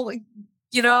all,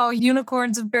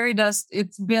 unicorns and fairy dust.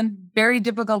 It's been very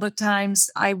difficult at times.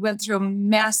 I went through a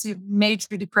massive,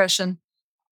 major depression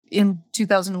in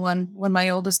 2001 when my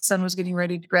oldest son was getting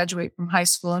ready to graduate from high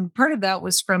school. And part of that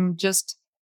was from just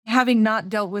having not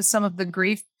dealt with some of the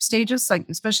grief stages, like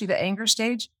especially the anger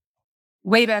stage.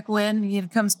 Way back when,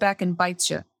 it comes back and bites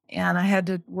you. And I had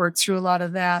to work through a lot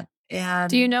of that. And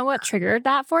do you know what triggered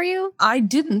that for you? I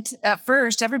didn't at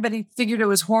first. Everybody figured it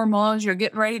was hormones. You're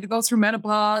getting ready to go through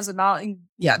menopause and all.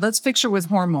 Yeah, let's fix her with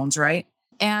hormones, right?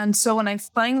 And so when I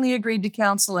finally agreed to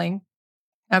counseling,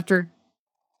 after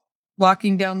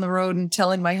walking down the road and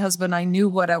telling my husband I knew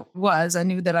what I was, I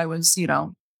knew that I was,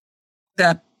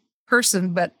 that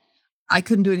person, but I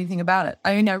couldn't do anything about it.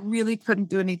 I mean, I really couldn't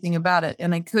do anything about it.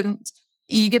 And I couldn't.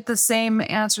 You get the same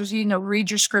answers,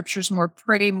 read your scriptures more,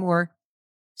 pray more,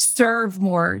 serve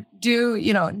more,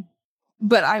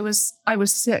 but I was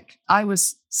sick. I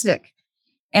was sick.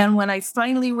 And when I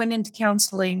finally went into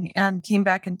counseling and came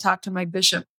back and talked to my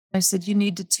bishop, I said, you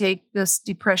need to take this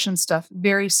depression stuff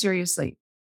very seriously.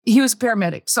 He was a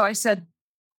paramedic. So I said,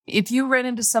 if you ran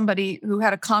into somebody who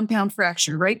had a compound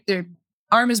fracture, right? Their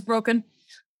arm is broken,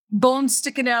 bones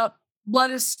sticking out,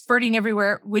 blood is spurting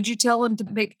everywhere. Would you tell him to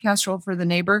make a casserole for the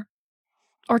neighbor?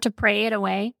 Or to pray it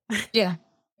away? Yeah.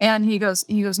 And he goes,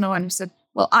 no. And I said,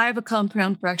 well, I have a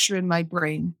compound fracture in my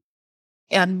brain.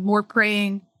 And more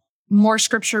praying, more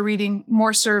scripture reading,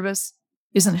 more service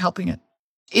isn't helping it.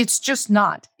 It's just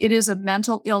not. It is a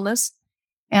mental illness.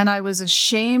 And I was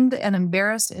ashamed and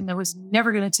embarrassed, and I was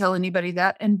never going to tell anybody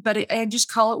that. But I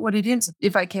just call it what it is.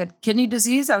 If I had kidney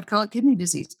disease, I would call it kidney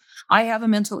disease. I have a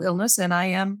mental illness, and I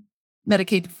am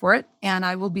medicated for it, and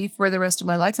I will be for the rest of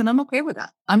my life. And I'm okay with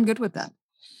that. I'm good with that.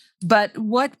 But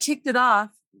what kicked it off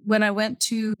when I went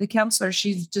to the counselor,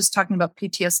 she's just talking about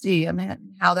PTSD and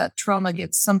how that trauma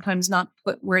gets sometimes not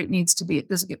put where it needs to be. It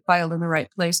doesn't get filed in the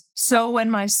right place. So when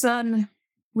my son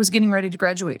was getting ready to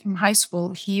graduate from high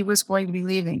school, he was going to be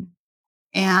leaving.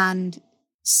 And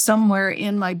somewhere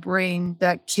in my brain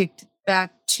that kicked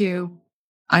back to,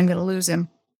 I'm going to lose him.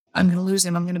 I'm going to lose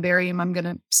him. I'm going to bury him. I'm going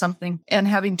to something. And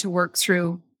having to work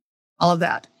through all of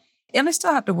that. And I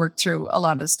still have to work through a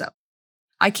lot of stuff.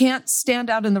 I can't stand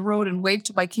out in the road and wave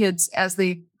to my kids as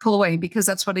they pull away, because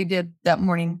that's what I did that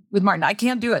morning with Martin. I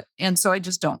can't do it. And so I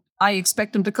just don't. I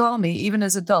expect them to call me, even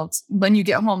as adults. When you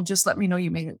get home, just let me know you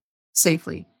made it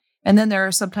safely. And then there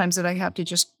are some times that I have to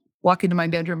just walk into my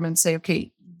bedroom and say,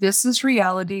 okay, this is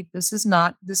reality. This is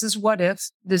not. This is what if.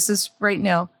 This is right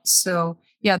now. So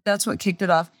yeah, that's what kicked it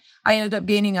off. I ended up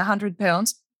gaining 100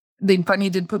 pounds. They finally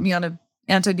did put me on an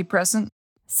antidepressant.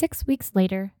 6 weeks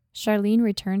later, Charlene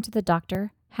returned to the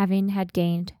doctor, having had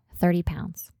gained 30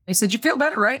 pounds. He said, you feel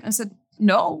better, right? And I said,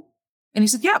 no. And he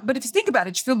said, yeah, but if you think about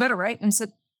it, you feel better, right? And I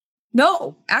said,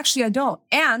 no, actually, I don't.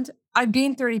 And I've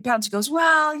gained 30 pounds. He goes,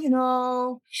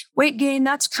 well, weight gain,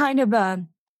 that's kind of a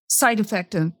side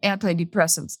effect of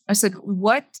antidepressants. I said,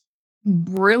 what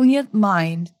brilliant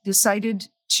mind decided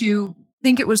to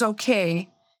think it was okay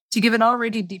to give an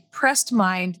already depressed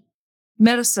mind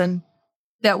medicine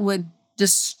that would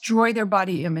destroy their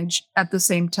body image at the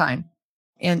same time?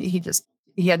 And he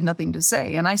had nothing to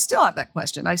say. And I still have that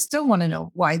question. I still want to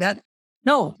know why that.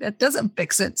 No, that doesn't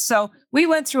fix it. So we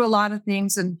went through a lot of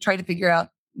things and tried to figure out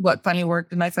what finally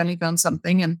worked. And I finally found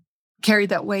something and carried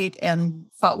that weight and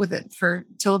fought with it for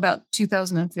till about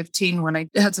 2015 when I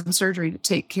had some surgery to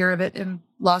take care of it and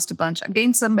lost a bunch. I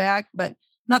gained some back, but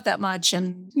not that much.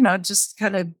 And, just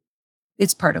kind of,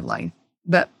 it's part of life.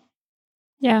 But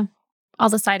yeah, all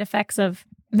the side effects of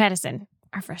medicine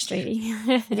are frustrating.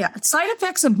 Yeah, side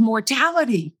effects of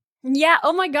mortality. Yeah.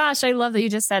 Oh my gosh. I love that you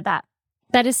just said that.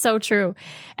 That is so true.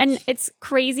 And it's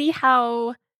crazy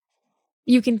how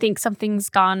you can think something's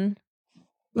gone.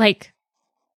 Like,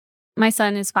 my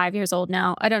son is 5 years old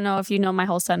now. I don't know if you know my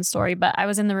whole son's story, but I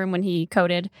was in the room when he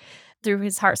coded through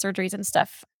his heart surgeries and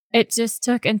stuff. It just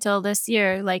took until this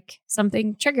year, like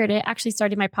something triggered it. Actually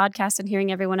started my podcast and hearing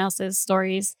everyone else's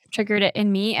stories triggered it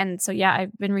in me. And so, yeah,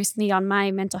 I've been recently on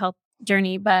my mental health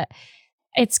journey, but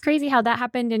it's crazy how that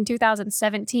happened in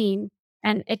 2017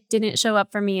 and it didn't show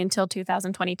up for me until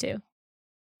 2022.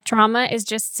 Trauma is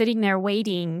just sitting there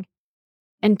waiting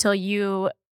until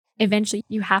eventually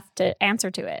you have to answer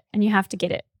to it and you have to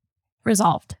get it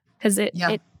resolved because it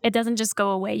doesn't just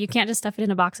go away. You can't just stuff it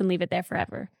in a box and leave it there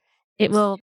forever. It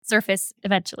will surface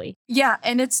eventually. Yeah.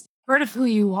 And it's part of who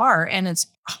you are. And it's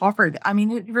hard. I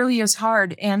mean, it really is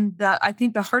hard. And I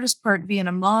think the hardest part being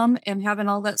a mom and having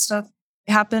all that stuff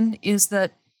happen is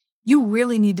that you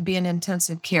really need to be in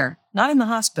intensive care, not in the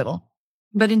hospital,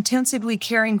 but intensively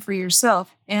caring for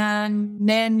yourself. And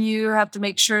then you have to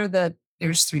make sure that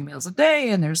there's 3 meals a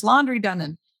day and there's laundry done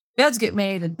and beds get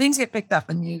made and things get picked up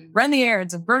and you run the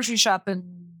errands and grocery shop. And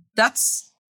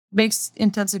that's makes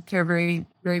intensive care very,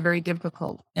 very, very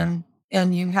difficult. And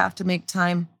you have to make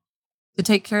time to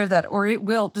take care of that or it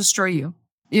will destroy you.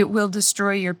 It will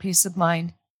destroy your peace of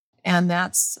mind. And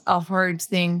that's a hard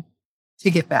thing to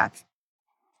get back.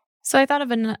 So I thought of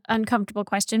an uncomfortable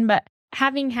question, but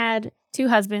having had 2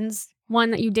 husbands, one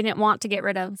that you didn't want to get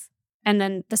rid of, and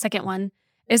then the second one,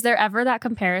 is there ever that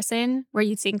comparison where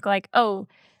you think like, oh,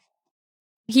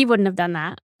 he wouldn't have done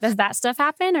that? Does that stuff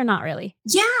happen or not really?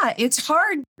 Yeah, it's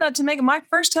hard not to make it. My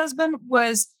first husband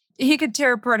he could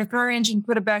tear apart a car engine,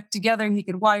 put it back together. He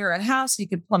could wire a house. He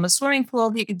could plumb a swimming pool.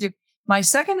 He could do. My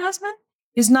second husband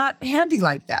is not handy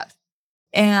like that.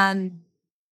 And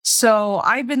so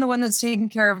I've been the one that's taking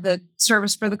care of the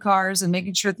service for the cars and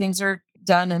making sure things are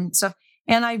done and stuff.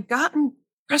 And I've gotten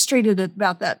frustrated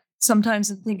about that sometimes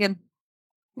and thinking,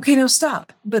 okay, no,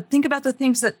 stop. But think about the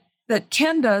things that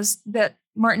Ken does that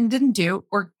Martin didn't do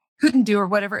or couldn't do or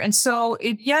whatever. And so,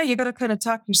 you got to kind of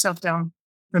talk yourself down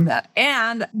from that.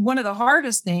 And one of the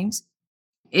hardest things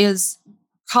is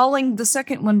calling the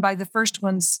second one by the first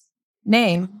one's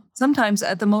name, sometimes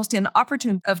at the most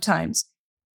inopportune of times,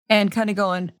 and kind of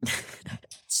going,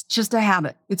 it's just a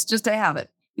habit. It's just a habit.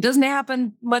 It doesn't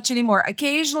happen much anymore.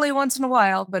 Occasionally, once in a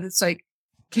while, but it's like,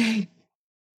 okay.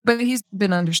 But he's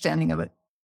been understanding of it.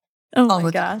 Oh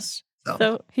my gosh.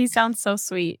 So he sounds so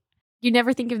sweet. You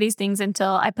never think of these things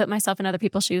until I put myself in other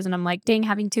people's shoes and I'm like, dang,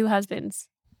 having 2 husbands.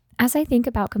 As I think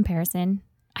about comparison,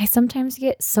 I sometimes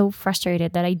get so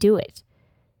frustrated that I do it.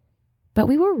 But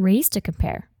we were raised to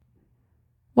compare.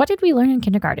 What did we learn in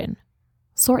kindergarten?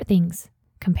 Sort things.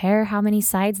 Compare how many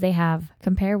sides they have.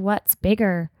 Compare what's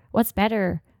bigger, what's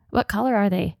better, what color are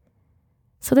they.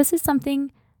 So this is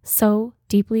something so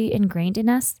deeply ingrained in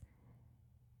us.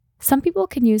 Some people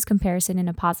can use comparison in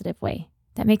a positive way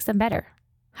that makes them better.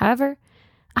 However,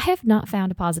 I have not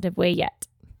found a positive way yet.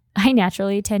 I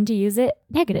naturally tend to use it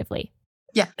negatively.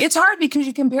 Yeah, it's hard because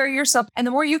you compare yourself. And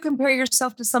the more you compare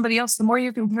yourself to somebody else, the more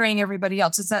you're comparing everybody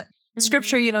else. It's that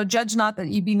scripture, judge not that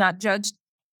you be not judged.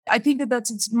 I think that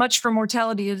that's as much for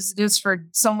mortality as it is for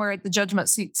somewhere at the judgment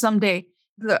seat someday.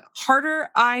 The harder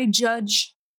I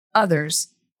judge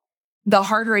others, the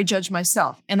harder I judge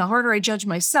myself. And the harder I judge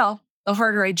myself, the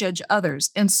harder I judge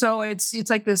others. And so it's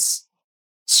like this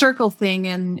circle thing.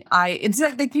 And it's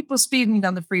like people speeding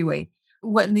down the freeway.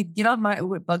 When they get on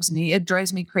what bugs me, it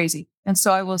drives me crazy. And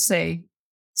so I will say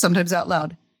sometimes out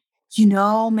loud,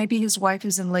 maybe his wife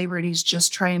is in labor and he's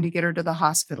just trying to get her to the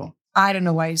hospital. I don't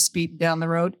know why he's speeding down the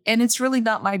road. And it's really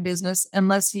not my business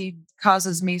unless he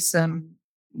causes me some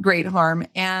great harm.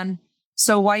 And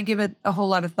so why give it a whole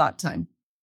lot of thought time?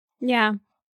 Yeah.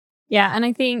 Yeah. And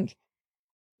I think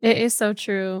it is so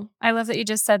true. I love that you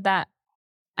just said that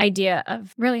idea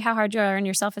of really how hard you are on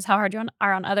yourself is how hard you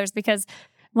are on others. Because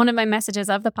one of my messages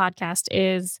of the podcast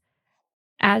is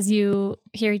as you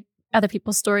hear other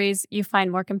people's stories, you find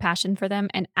more compassion for them.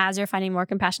 And as you're finding more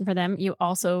compassion for them, you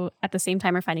also at the same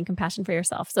time are finding compassion for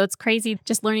yourself. So it's crazy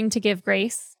just learning to give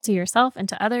grace to yourself and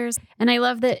to others. And I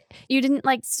love that you didn't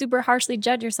super harshly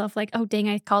judge yourself like, oh, dang,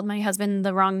 I called my husband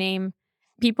the wrong name.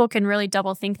 People can really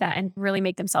double think that and really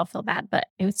make themselves feel bad. But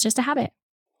it was just a habit.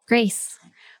 Grace.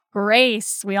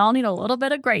 Grace. We all need a little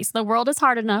bit of grace. The world is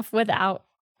hard enough without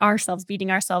ourselves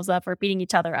beating ourselves up or beating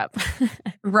each other up.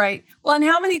 Right. Well, and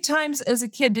how many times as a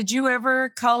kid did you ever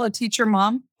call a teacher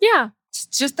mom? Yeah. It's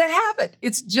just a habit.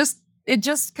 It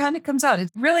just kind of comes out.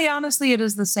 It's really, honestly, it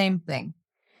is the same thing.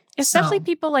 Especially So,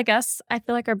 people like us, I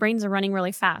feel like our brains are running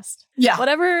really fast. yeah.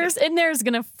 Whatever's in there is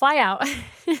going to fly out.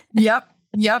 Yep.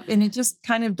 Yep. And it just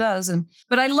kind of does.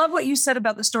 But I love what you said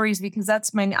about the stories, because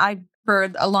I,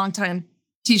 for a long time,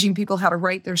 teaching people how to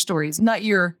write their stories, not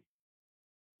your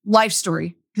life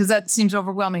story, because that seems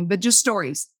overwhelming, but just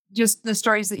stories, just the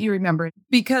stories that you remember,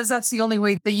 because that's the only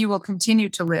way that you will continue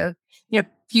to live. A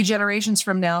few generations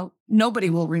from now, nobody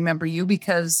will remember you,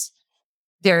 because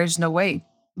there is no way.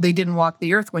 They didn't walk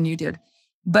the earth when you did.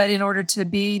 But in order to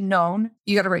be known,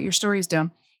 you got to write your stories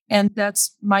down. And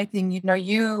that's my thing.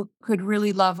 You could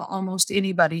really love almost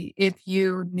anybody if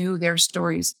you knew their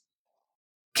stories.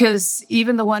 Because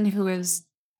even the one who is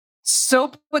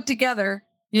so put together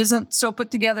isn't so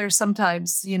put together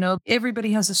sometimes.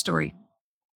 Everybody has a story.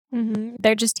 Mm-hmm.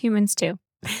 They're just humans too.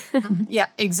 Yeah,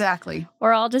 exactly.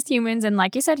 We're all just humans. And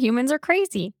like you said, humans are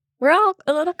crazy. We're all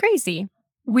a little crazy.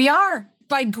 We are,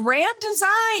 by grand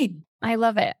design. I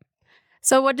love it.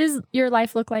 So what does your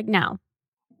life look like now?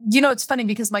 It's funny,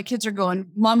 because my kids are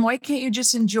going, Mom, why can't you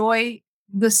just enjoy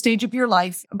the stage of your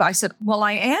life? I said, well,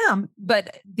 I am.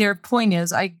 But their point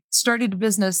is, I started a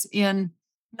business in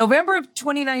November of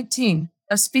 2019,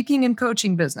 a speaking and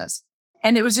coaching business.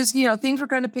 And it was just, things were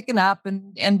kind of picking up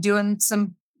and doing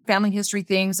some family history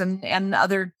things and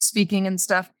other speaking and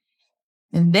stuff.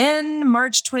 And then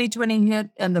March 2020 hit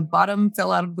and the bottom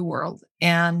fell out of the world.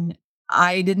 And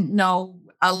I didn't know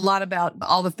a lot about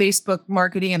all the Facebook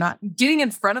marketing and getting in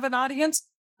front of an audience.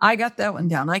 I got that one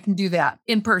down. I can do that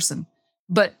in person.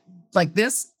 But like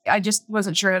this, I just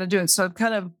wasn't sure how to do it. So I've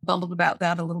kind of bumbled about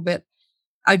that a little bit.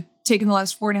 I've taken the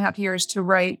last 4.5 years to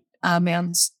write a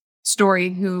man's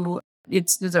story who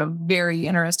it's a very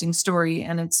interesting story.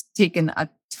 And it's taken a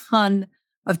ton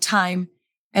of time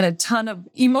and a ton of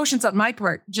emotions on my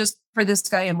part just for this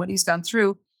guy and what he's gone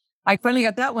through. I finally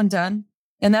got that one done.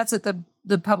 And that's at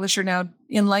the publisher now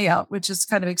in layout, which is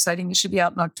kind of exciting. It should be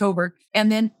out in October.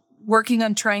 And then working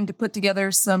on trying to put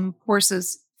together some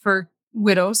courses for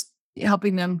widows,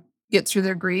 helping them get through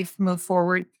their grief, move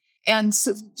forward. And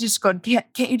so just going, can't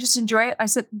you just enjoy it? I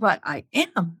said, but I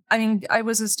am. I mean, I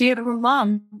was a stay-at-home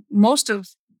mom most of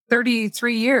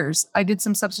 33 years. I did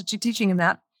some substitute teaching in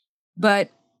that. But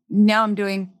now I'm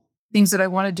doing things that I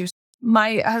want to do.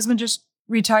 My husband just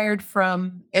retired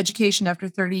from education after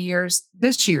 30 years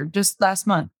this year, just last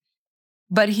month.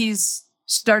 But he's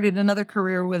started another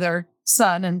career with our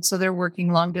son. And so they're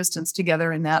working long distance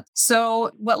together in that.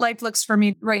 So what life looks for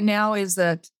me right now is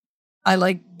that I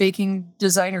like baking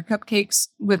designer cupcakes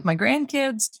with my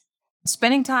grandkids,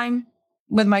 spending time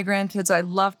with my grandkids. I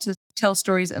love to tell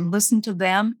stories and listen to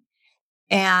them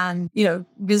and,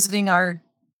 visiting our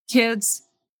kids,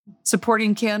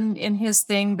 supporting Ken in his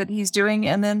thing that he's doing,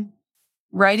 and then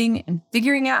writing and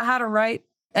figuring out how to write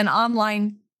an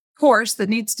online course that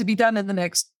needs to be done in the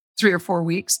next 3 or 4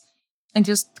 weeks, and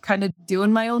just kind of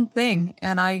doing my own thing.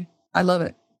 And I love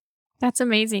it. That's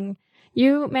amazing.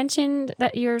 You mentioned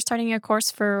that you're starting a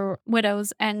course for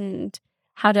widows and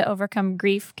how to overcome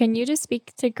grief. Can you just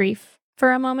speak to grief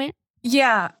for a moment?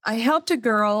 Yeah. I helped a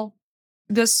girl,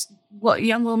 this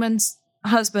young woman's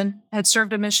husband had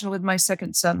served a mission with my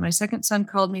second son. My second son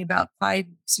called me about 5-6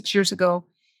 years ago,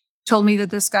 told me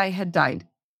that this guy had died.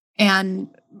 And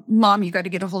Mom, you got to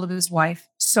get a hold of his wife.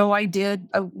 So I did.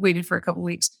 I waited for a couple of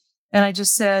weeks. And I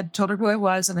just told her who I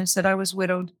was. And I said, I was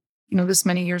widowed, this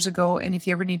many years ago. And if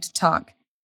you ever need to talk,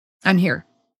 I'm here.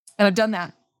 And I've done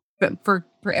that but for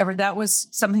forever. That was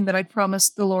something that I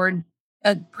promised the Lord,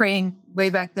 praying way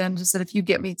back then, just that if you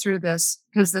get me through this,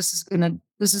 because this is going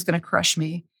to crush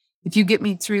me. If you get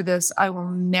me through this, I will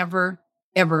never,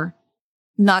 ever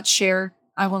not share.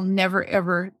 I will never,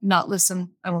 ever not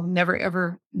listen. I will never,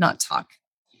 ever not talk.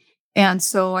 And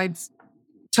so I've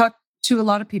talked to a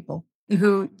lot of people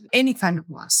who, any kind of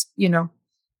loss,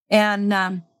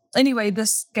 And anyway,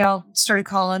 this gal started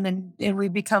calling and we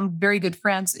become very good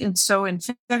friends. And so in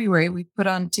February, we put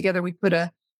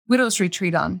a widows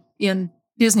retreat on in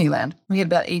Disneyland. We had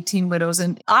about 18 widows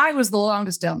and I was the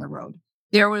longest down the road.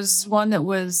 There was one that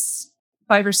was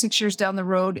 5 or 6 years down the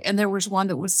road. And there was one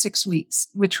that was 6 weeks,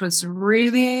 which was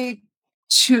really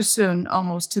too soon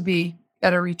almost to be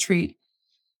at a retreat.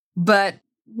 But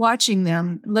watching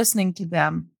them, listening to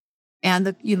them and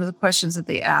the questions that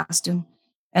they asked and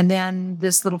then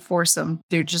this little foursome,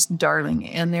 they're just darling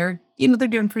and they're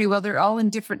doing pretty well. They're all in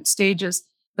different stages,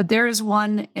 but there is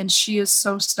one and she is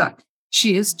so stuck.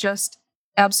 She is just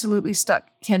absolutely stuck,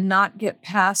 cannot get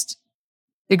past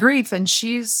the grief. And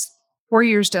she's 4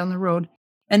 years down the road,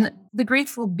 and the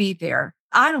grief will be there.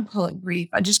 I don't call it grief.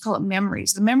 I just call it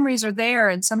memories. The memories are there,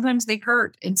 and sometimes they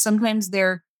hurt, and sometimes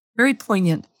they're very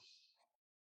poignant.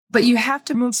 But you have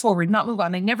to move forward, not move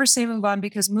on. I never say move on,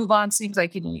 because move on seems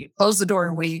like you close the door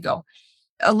and away you go.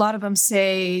 A lot of them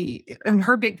say, and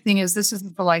her big thing is, this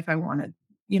isn't the life I wanted.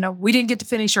 We didn't get to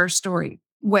finish our story.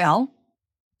 Well,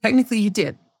 technically you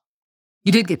did.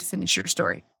 You did get to finish your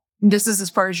story. And this is as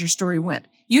far as your story went.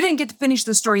 You didn't get to finish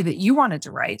the story that you wanted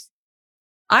to write.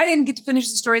 I didn't get to finish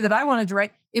the story that I wanted to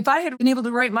write. If I had been able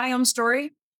to write my own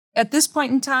story at this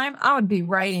point in time, I would be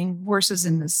writing Horses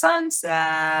in the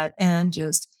Sunset and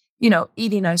just,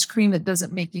 eating ice cream that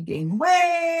doesn't make you gain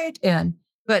weight.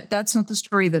 But that's not the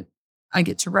story that I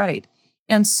get to write.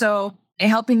 And so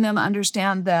helping them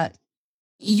understand that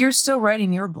you're still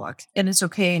writing your book and it's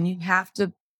okay. And you have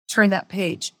to turn that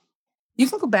page. You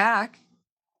can go back,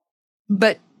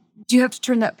 but you have to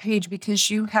turn that page because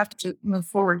you have to move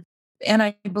forward. And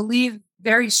I believe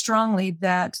very strongly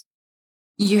that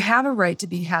you have a right to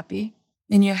be happy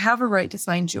and you have a right to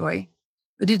find joy,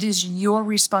 but it is your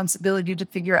responsibility to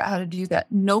figure out how to do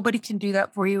that. Nobody can do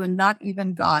that for you, and not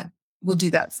even God will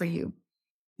do that for you.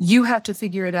 You have to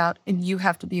figure it out, and you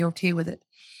have to be okay with it.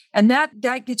 And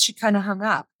that gets you kind of hung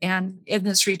up. And in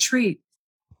this retreat,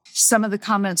 some of the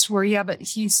comments were, yeah, but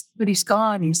he's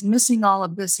gone. He's missing all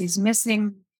of this.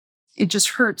 It just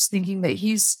hurts thinking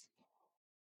that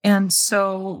and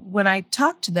so when I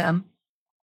talked to them,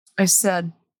 I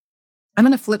said, I'm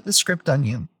going to flip the script on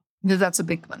you. That's a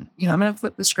big one. I'm going to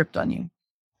flip the script on you.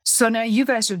 So now you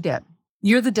guys are dead.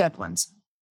 You're the dead ones.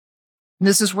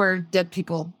 This is where dead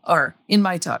people are in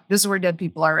my talk. This is where dead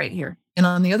people are right here. And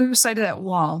on the other side of that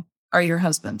wall are your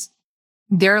husbands.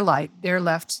 They're alive. They're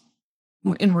left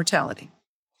in mortality.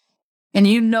 And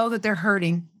you know that they're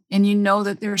hurting, and you know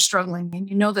that they're struggling, and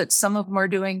you know that some of them are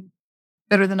doing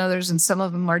better than others, and some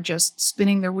of them are just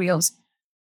spinning their wheels.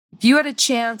 If you had a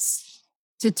chance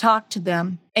to talk to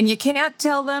them, and you can't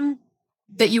tell them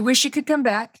that you wish you could come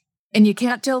back, and you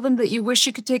can't tell them that you wish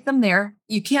you could take them there,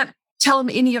 you can't tell them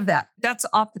any of that. That's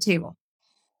off the table.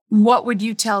 What would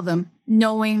you tell them,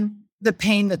 knowing the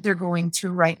pain that they're going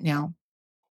through right now?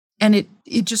 And it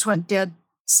just went dead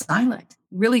silent,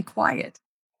 really quiet.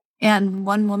 And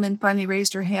one woman finally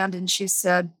raised her hand and she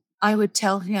said, I would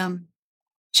tell him,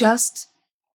 just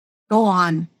go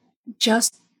on.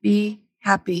 Just be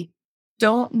happy.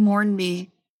 Don't mourn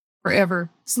me forever.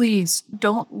 Please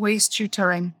don't waste your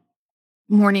time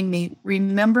mourning me.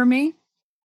 Remember me,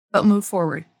 but move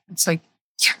forward. It's like,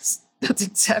 yes, that's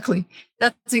exactly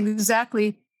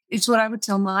it's what I would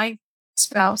tell my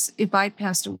spouse if I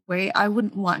passed away. I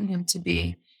wouldn't want him to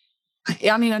be, I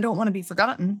don't want to be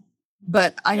forgotten,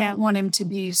 but I don't want him to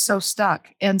be so stuck.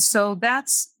 And so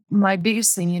that's my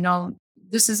biggest thing,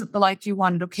 this isn't the life you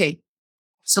wanted. Okay,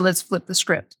 so let's flip the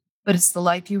script, but it's the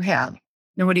life you have.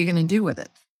 Now, what are you going to do with it?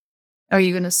 Are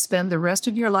you going to spend the rest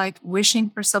of your life wishing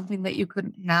for something that you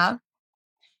couldn't have?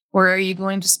 Or are you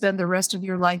going to spend the rest of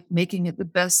your life making it the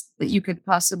best that you could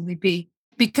possibly be?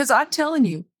 Because I'm telling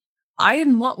you, I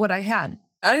didn't want what I had.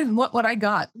 I didn't want what I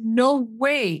got. No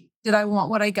way did I want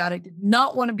what I got. I did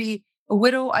not want to be a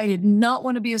widow. I did not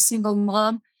want to be a single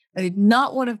mom. I did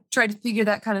not want to try to figure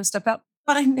that kind of stuff out,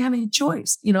 but I didn't have any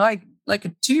choice. I, like a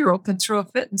 2-year-old, can throw a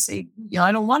fit and say,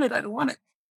 I don't want it. I don't want it.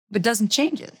 But it doesn't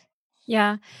change it.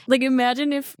 Yeah. Like,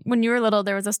 imagine if when you were little,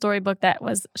 there was a storybook that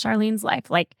was Charlene's life.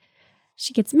 Like,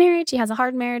 she gets married, she has a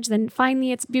hard marriage, then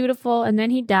finally it's beautiful, and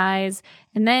then he dies,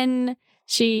 and then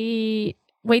she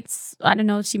waits, I don't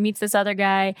know, she meets this other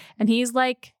guy, and he's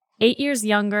like 8 years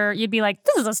younger. You'd be like,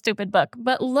 this is a stupid book.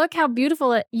 But look how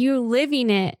beautiful you living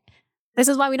it. This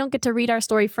is why we don't get to read our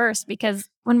story first, because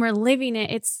when we're living it,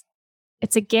 it's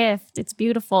a gift. It's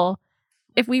beautiful.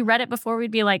 If we read it before, we'd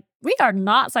be like, we are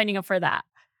not signing up for that.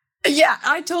 Yeah,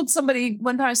 I told somebody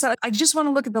one time, I said, I just want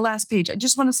to look at the last page. I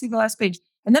just want to see the last page.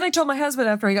 And then I told my husband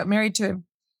after I got married to him,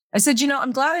 I said,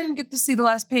 I'm glad I didn't get to see the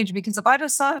last page, because if I'd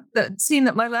have seen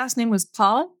that my last name was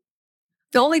Paul,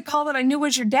 the only Paul that I knew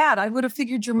was your dad. I would have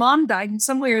figured your mom died in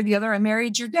some way or the other. I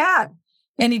married your dad.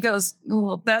 And he goes,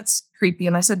 well, that's creepy.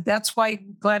 And I said, that's why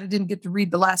I'm glad I didn't get to read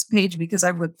the last page, because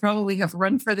I would probably have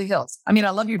run for the hills. I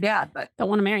love your dad, but don't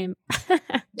want to marry him.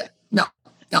 Yeah, no.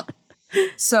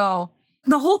 So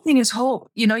the whole thing is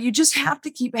hope. You just have to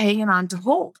keep hanging on to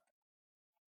hope,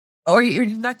 or you're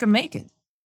not going to make it.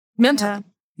 Mentally,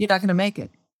 You're not going to make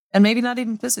it. And maybe not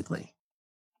even physically.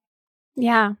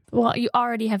 Yeah. Well, you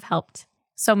already have helped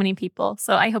so many people.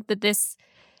 So I hope that this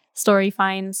story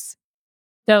finds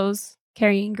those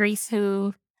carrying grief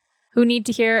who who need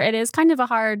to hear it is kind of a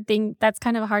hard thing. That's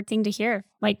kind of a hard thing to hear.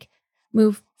 Like,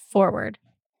 move forward.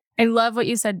 I love what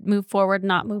you said, move forward,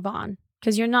 not move on.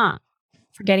 Because you're not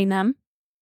forgetting them.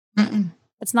 Mm-mm.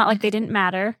 It's not like they didn't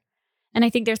matter. And I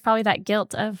think there's probably that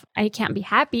guilt of, I can't be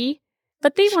happy,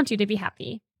 but they want you to be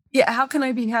happy. Yeah, how can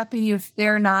I be happy if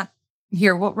they're not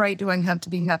here? What right do I have to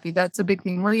be happy? That's a big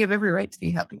thing. Well, you have every right to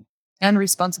be happy and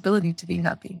responsibility to be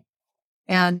happy.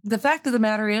 And the fact of the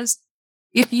matter is,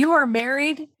 if you are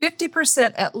married,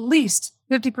 50%, at least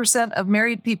 50% of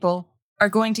married people are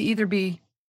going to either be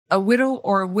a widow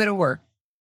or a widower.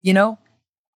 You know,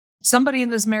 somebody in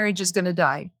this marriage is going to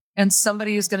die and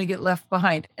somebody is going to get left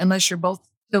behind unless you're both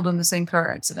killed in the same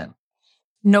car accident.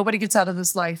 Nobody gets out of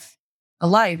this life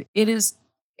alive. It is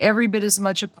every bit as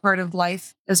much a part of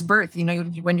life as birth. You know,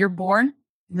 when you're born,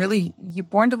 really, you're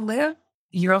born to live,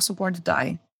 you're also born to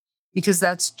die, because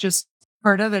that's just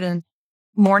part of it. And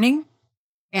mourning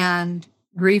and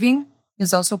grieving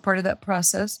is also part of that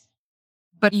process,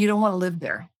 but you don't want to live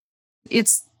there.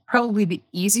 It's probably the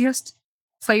easiest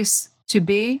place to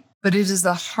be, but it is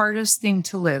the hardest thing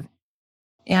to live.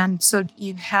 And so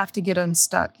you have to get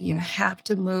unstuck. You have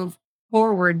to move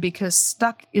forward, because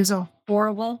stuck is a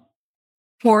horrible,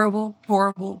 horrible,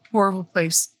 horrible, horrible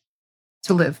place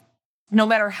to live. No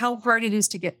matter how hard it is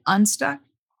to get unstuck,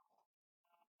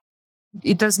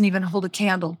 it doesn't even hold a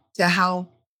candle to how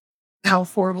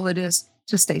horrible it is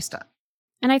to stay stuck.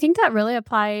 And I think that really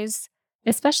applies,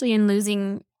 especially in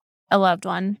losing a loved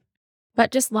one,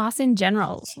 but just loss in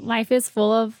general. Life is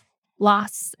full of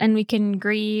loss, and we can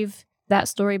grieve that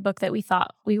storybook that we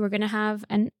thought we were going to have,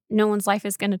 and no one's life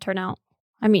is going to turn out.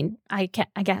 I mean, I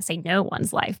can't say no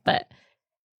one's life, but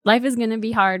life is going to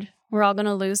be hard. We're all going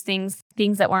to lose things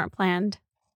that weren't planned.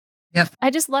 Yep. I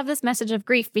just love this message of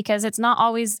grief, because it's not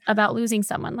always about losing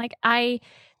someone. Like, I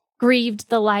grieved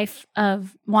the life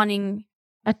of wanting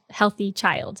a healthy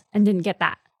child and didn't get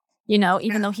that, you know,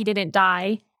 even though he didn't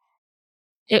die.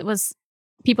 It was,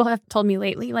 people have told me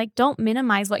lately, like, don't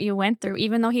minimize what you went through.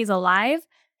 Even though he's alive,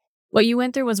 what you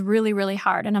went through was really, really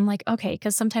hard. And I'm like, okay,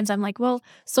 because sometimes I'm like, well,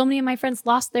 so many of my friends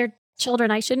lost their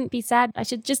children. I shouldn't be sad. I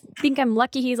should just think I'm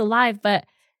lucky he's alive. But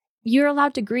you're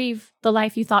allowed to grieve the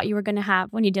life you thought you were going to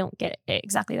have when you don't get it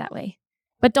exactly that way.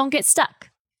 But don't get stuck.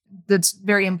 That's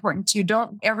very important too.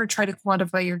 Don't ever try to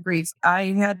quantify your grief. I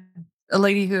had a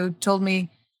lady who told me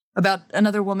about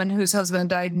another woman whose husband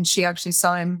died, and she actually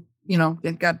saw him, you know,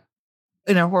 it got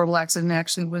in a horrible accident,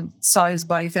 actually saw his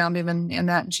body, found him and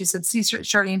that. And she said, see,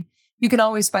 Charlene, you can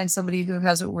always find somebody who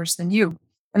has it worse than you.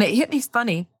 And it hit me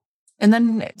funny. And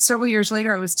then several years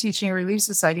later, I was teaching a Relief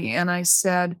Society, and I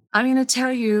said, I'm going to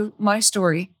tell you my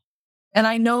story. And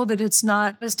I know that it's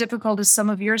not as difficult as some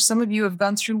of yours. Some of you have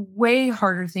gone through way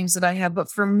harder things than I have. But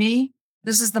for me,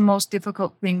 this is the most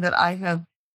difficult thing that I have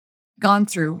gone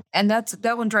through. And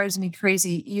that one drives me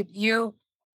crazy. You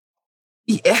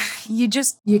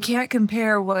can't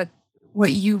compare what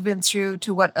you've been through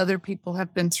to what other people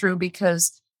have been through,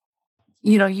 because,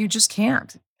 you know, you just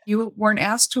can't. You weren't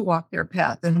asked to walk their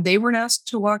path, and they weren't asked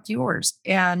to walk yours.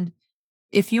 And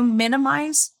if you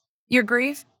minimize your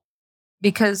grief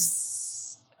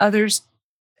because others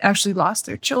actually lost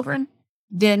their children,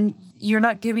 then you're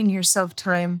not giving yourself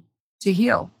time to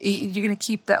heal. You're going to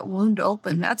keep that wound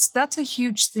open. That's a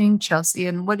huge thing, Chelsea.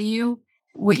 And what you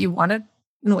wanted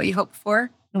and what you hoped for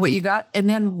and what you got, and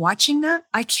then watching that,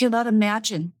 I cannot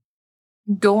imagine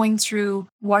going through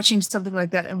watching something like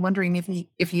that and wondering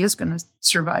if he is going to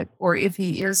survive, or if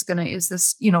he is going to, is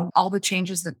this, you know, all the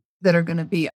changes that are going to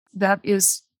be. That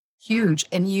is huge.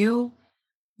 And you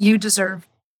deserve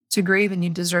to grieve, and you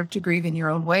deserve to grieve in your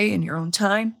own way, in your own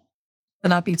time, and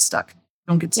not be stuck.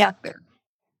 Don't get stuck there.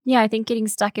 Yeah, I think getting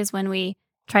stuck is when we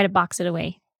try to box it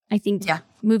away. I think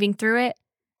moving through it,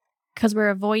 because we're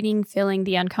avoiding feeling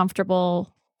the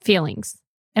uncomfortable feelings,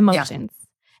 emotions.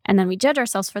 And then we judge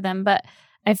ourselves for them. But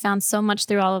I've found so much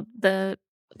through all of the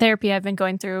therapy I've been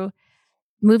going through,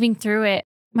 moving through it.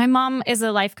 My mom is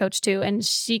a life coach too, and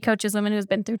she coaches women who's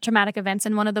been through traumatic events.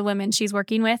 And one of the women she's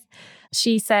working with,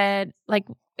 she said, like,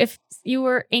 if you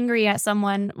were angry at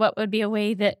someone, what would be a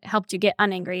way that helped you get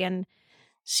unangry? And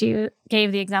she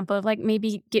gave the example of, like,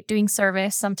 maybe doing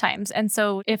service sometimes. And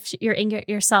so if you're angry at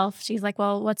yourself, she's like,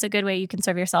 well, what's a good way you can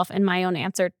serve yourself? And my own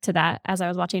answer to that, as I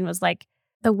was watching, was like,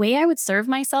 the way I would serve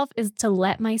myself is to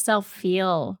let myself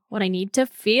feel what I need to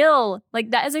feel. Like,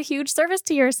 that is a huge service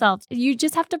to yourself. You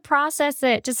just have to process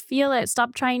it. Just feel it.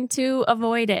 Stop trying to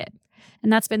avoid it.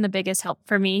 And that's been the biggest help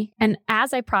for me. And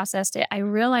as I processed it, I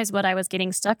realized what I was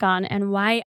getting stuck on, and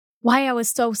why I was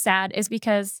so sad is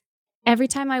because every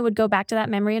time I would go back to that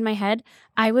memory in my head,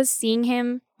 I was seeing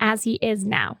him as he is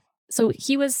now. So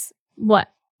he was,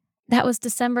 That was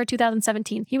December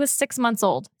 2017. He was 6 months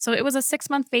old. So it was a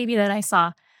 6-month baby that I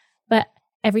saw. But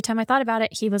every time I thought about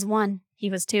it, he was 1, he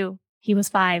was 2, he was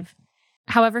 5.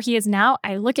 However he is now,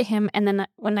 I look at him, and then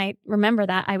when I remember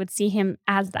that, I would see him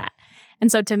as that.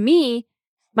 And so to me,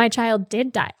 my child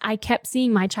did die. I kept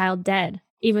seeing my child dead.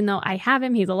 Even though I have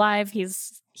him, he's alive,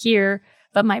 he's here,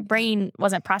 but my brain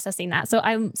wasn't processing that. So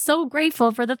I'm so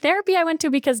grateful for the therapy I went to,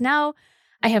 because now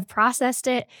I have processed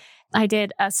it. I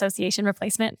did association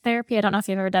replacement therapy. I don't know if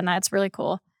you've ever done that. It's really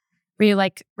cool, where you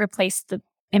like replace the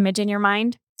image in your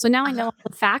mind. So now I know all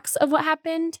the facts of what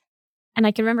happened, and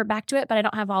I can remember back to it, but I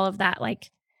don't have all of that. Like,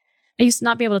 I used to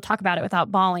not be able to talk about it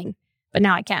without bawling, but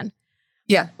now I can.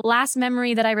 Yeah. The last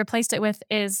memory that I replaced it with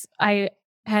is I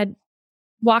had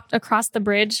walked across the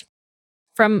bridge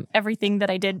from everything that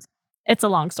I did. It's a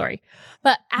long story.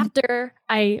 But after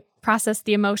I processed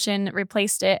the emotion,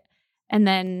 replaced it, and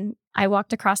then I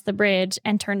walked across the bridge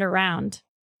and turned around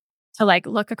to like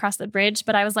look across the bridge.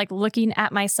 But I was like looking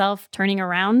at myself, turning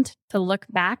around to look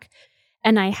back.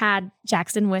 And I had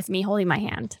Jackson with me holding my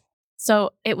hand.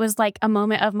 So it was like a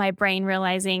moment of my brain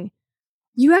realizing,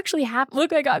 you actually have,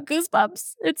 look, I got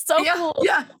goosebumps. It's so cool.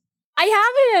 Yeah. I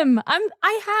have him.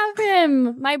 I have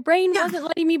him. My brain wasn't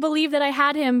letting me believe that I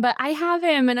had him, but I have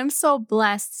him, and I'm so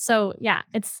blessed. So yeah,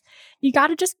 you got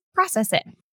to just process it.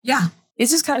 Yeah.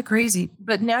 It's just kind of crazy.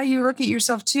 But now you look at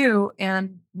yourself too,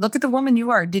 and look at the woman you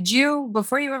are. Did you,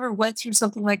 before you ever went through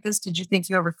something like this, did you think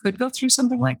you ever could go through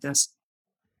something like this?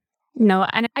 No,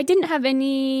 and I didn't have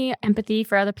any empathy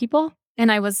for other people. And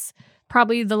I was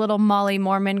probably the little Molly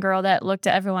Mormon girl that looked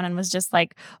at everyone and was just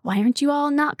like, why aren't you all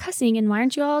not cussing? And why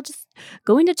aren't you all just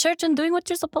going to church and doing what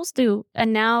you're supposed to?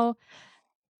 And now,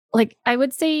 like, I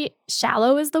would say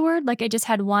shallow is the word. Like, I just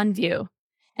had one view.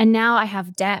 And now I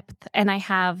have depth, and I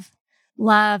have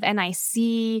love, and I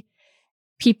see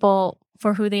people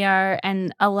for who they are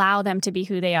and allow them to be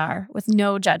who they are with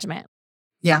no judgment.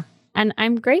 Yeah. And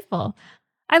I'm grateful.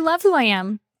 I love who I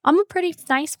am. I'm a pretty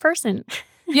nice person.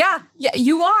 Yeah,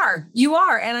 you are. You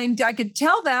are. And I could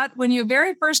tell that when you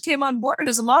very first came on board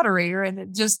as a moderator, and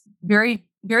it just very,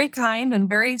 very kind and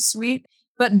very sweet,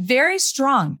 but very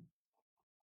strong.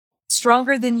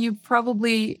 Stronger than you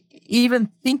probably even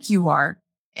think you are.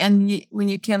 And when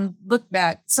you can look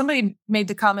back, somebody made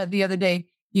the comment the other day,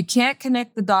 you can't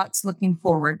connect the dots looking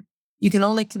forward. You can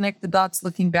only connect the dots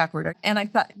looking backward. And I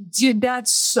thought, dude,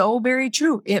 that's so very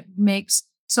true. It makes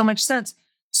so much sense.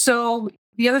 So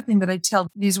the other thing that I tell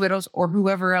these widows, or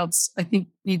whoever else I think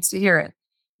needs to hear it,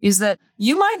 is that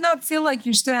you might not feel like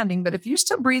you're standing, but if you're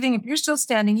still breathing, if you're still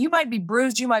standing, you might be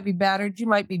bruised, you might be battered, you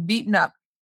might be beaten up.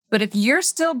 But if you're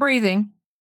still breathing,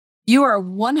 you are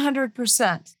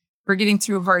 100% for getting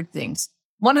through hard things.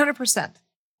 100%.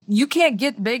 You can't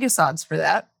get Vegas odds for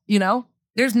that. You know,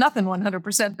 there's nothing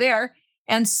 100% there.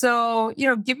 And so,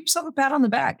 give yourself a pat on the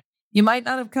back. You might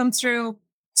not have come through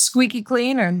squeaky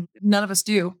clean, or none of us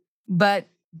do, but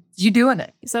you're doing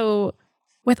it. So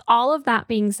with all of that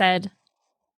being said,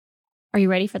 are you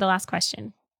ready for the last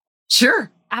question? Sure.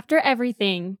 After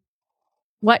everything,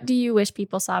 what do you wish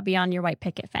people saw beyond your white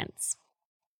picket fence?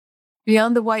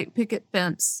 Beyond the white picket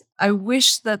fence, I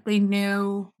wish that they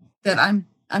knew that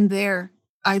I'm there.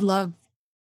 I love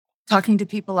talking to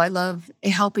people. I love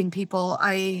helping people.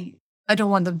 I don't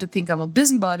want them to think I'm a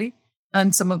busybody,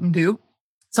 and some of them do.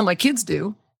 Some of my kids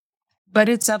do. But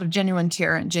it's out of genuine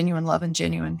care and genuine love and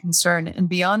genuine concern. And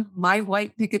beyond my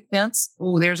white picket fence,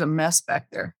 there's a mess back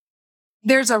there.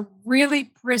 There's a really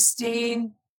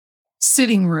pristine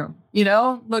sitting room,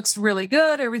 looks really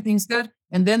good. Everything's good.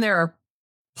 And then there are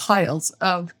piles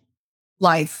of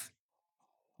life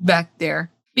back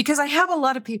there. Because I have a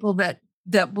lot of people that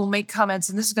will make comments,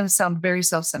 and this is going to sound very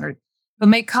self-centered, but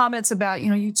make comments about,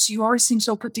 you always seem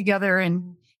so put together,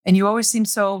 and you always seem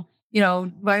so,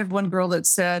 I have one girl that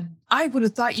said, I would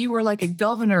have thought you were like a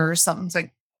governor or something. It's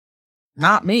like,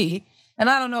 not me. And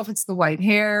I don't know if it's the white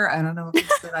hair. I don't know if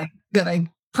it's that I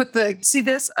put see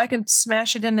this, I can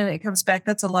smash it in and it comes back.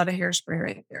 That's a lot of hairspray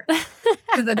right there.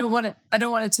 Because I don't want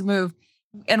it to move.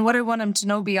 And what I want them to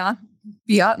know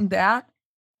beyond that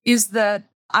is that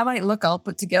I might look all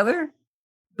put together,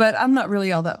 but I'm not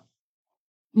really all that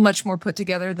much more put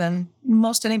together than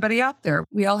most anybody out there.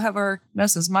 We all have our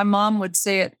messes. My mom would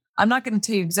say it. I'm not going to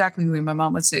tell you exactly the way my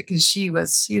mom would say it, because she's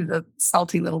a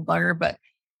salty little bugger, but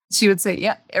she would say,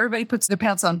 yeah, everybody puts their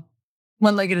pants on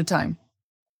one leg at a time.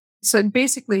 So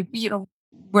basically,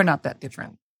 we're not that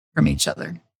different from each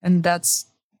other. And that's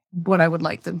what I would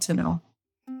like them to know.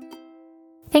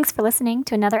 Thanks for listening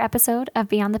to another episode of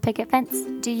Beyond the Picket Fence.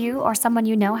 Do you or someone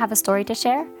you know have a story to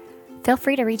share? Feel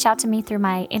free to reach out to me through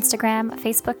my Instagram,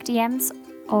 Facebook DMs,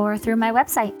 or through my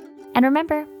website. And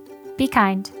remember, Be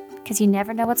kind, because you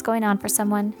never know what's going on for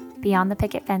someone beyond the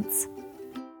picket fence.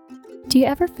 Do you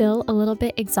ever feel a little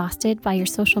bit exhausted by your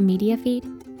social media feed?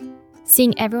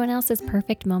 Seeing everyone else's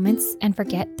perfect moments and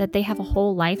forget that they have a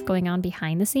whole life going on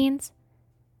behind the scenes?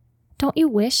 Don't you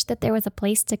wish that there was a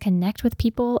place to connect with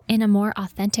people in a more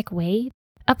authentic way?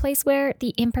 A place where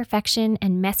the imperfection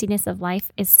and messiness of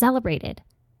life is celebrated?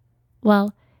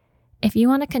 Well, if you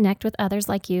want to connect with others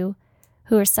like you,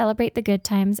 who celebrate the good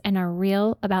times and are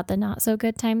real about the not so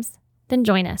good times, then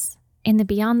join us in the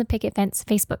Beyond the Picket Fence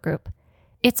Facebook group.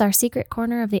 It's our secret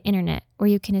corner of the internet where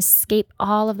you can escape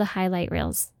all of the highlight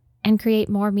reels and create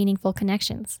more meaningful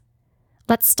connections.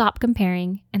 Let's stop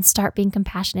comparing and start being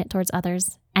compassionate towards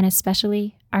others, and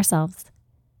especially ourselves.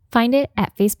 Find it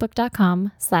at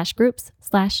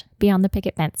facebook.com/groups/Beyond the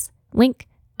Picket Fence. Link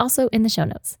also in the show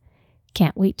notes.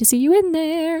 Can't wait to see you in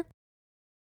there.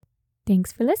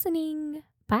 Thanks for listening.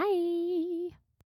 Bye.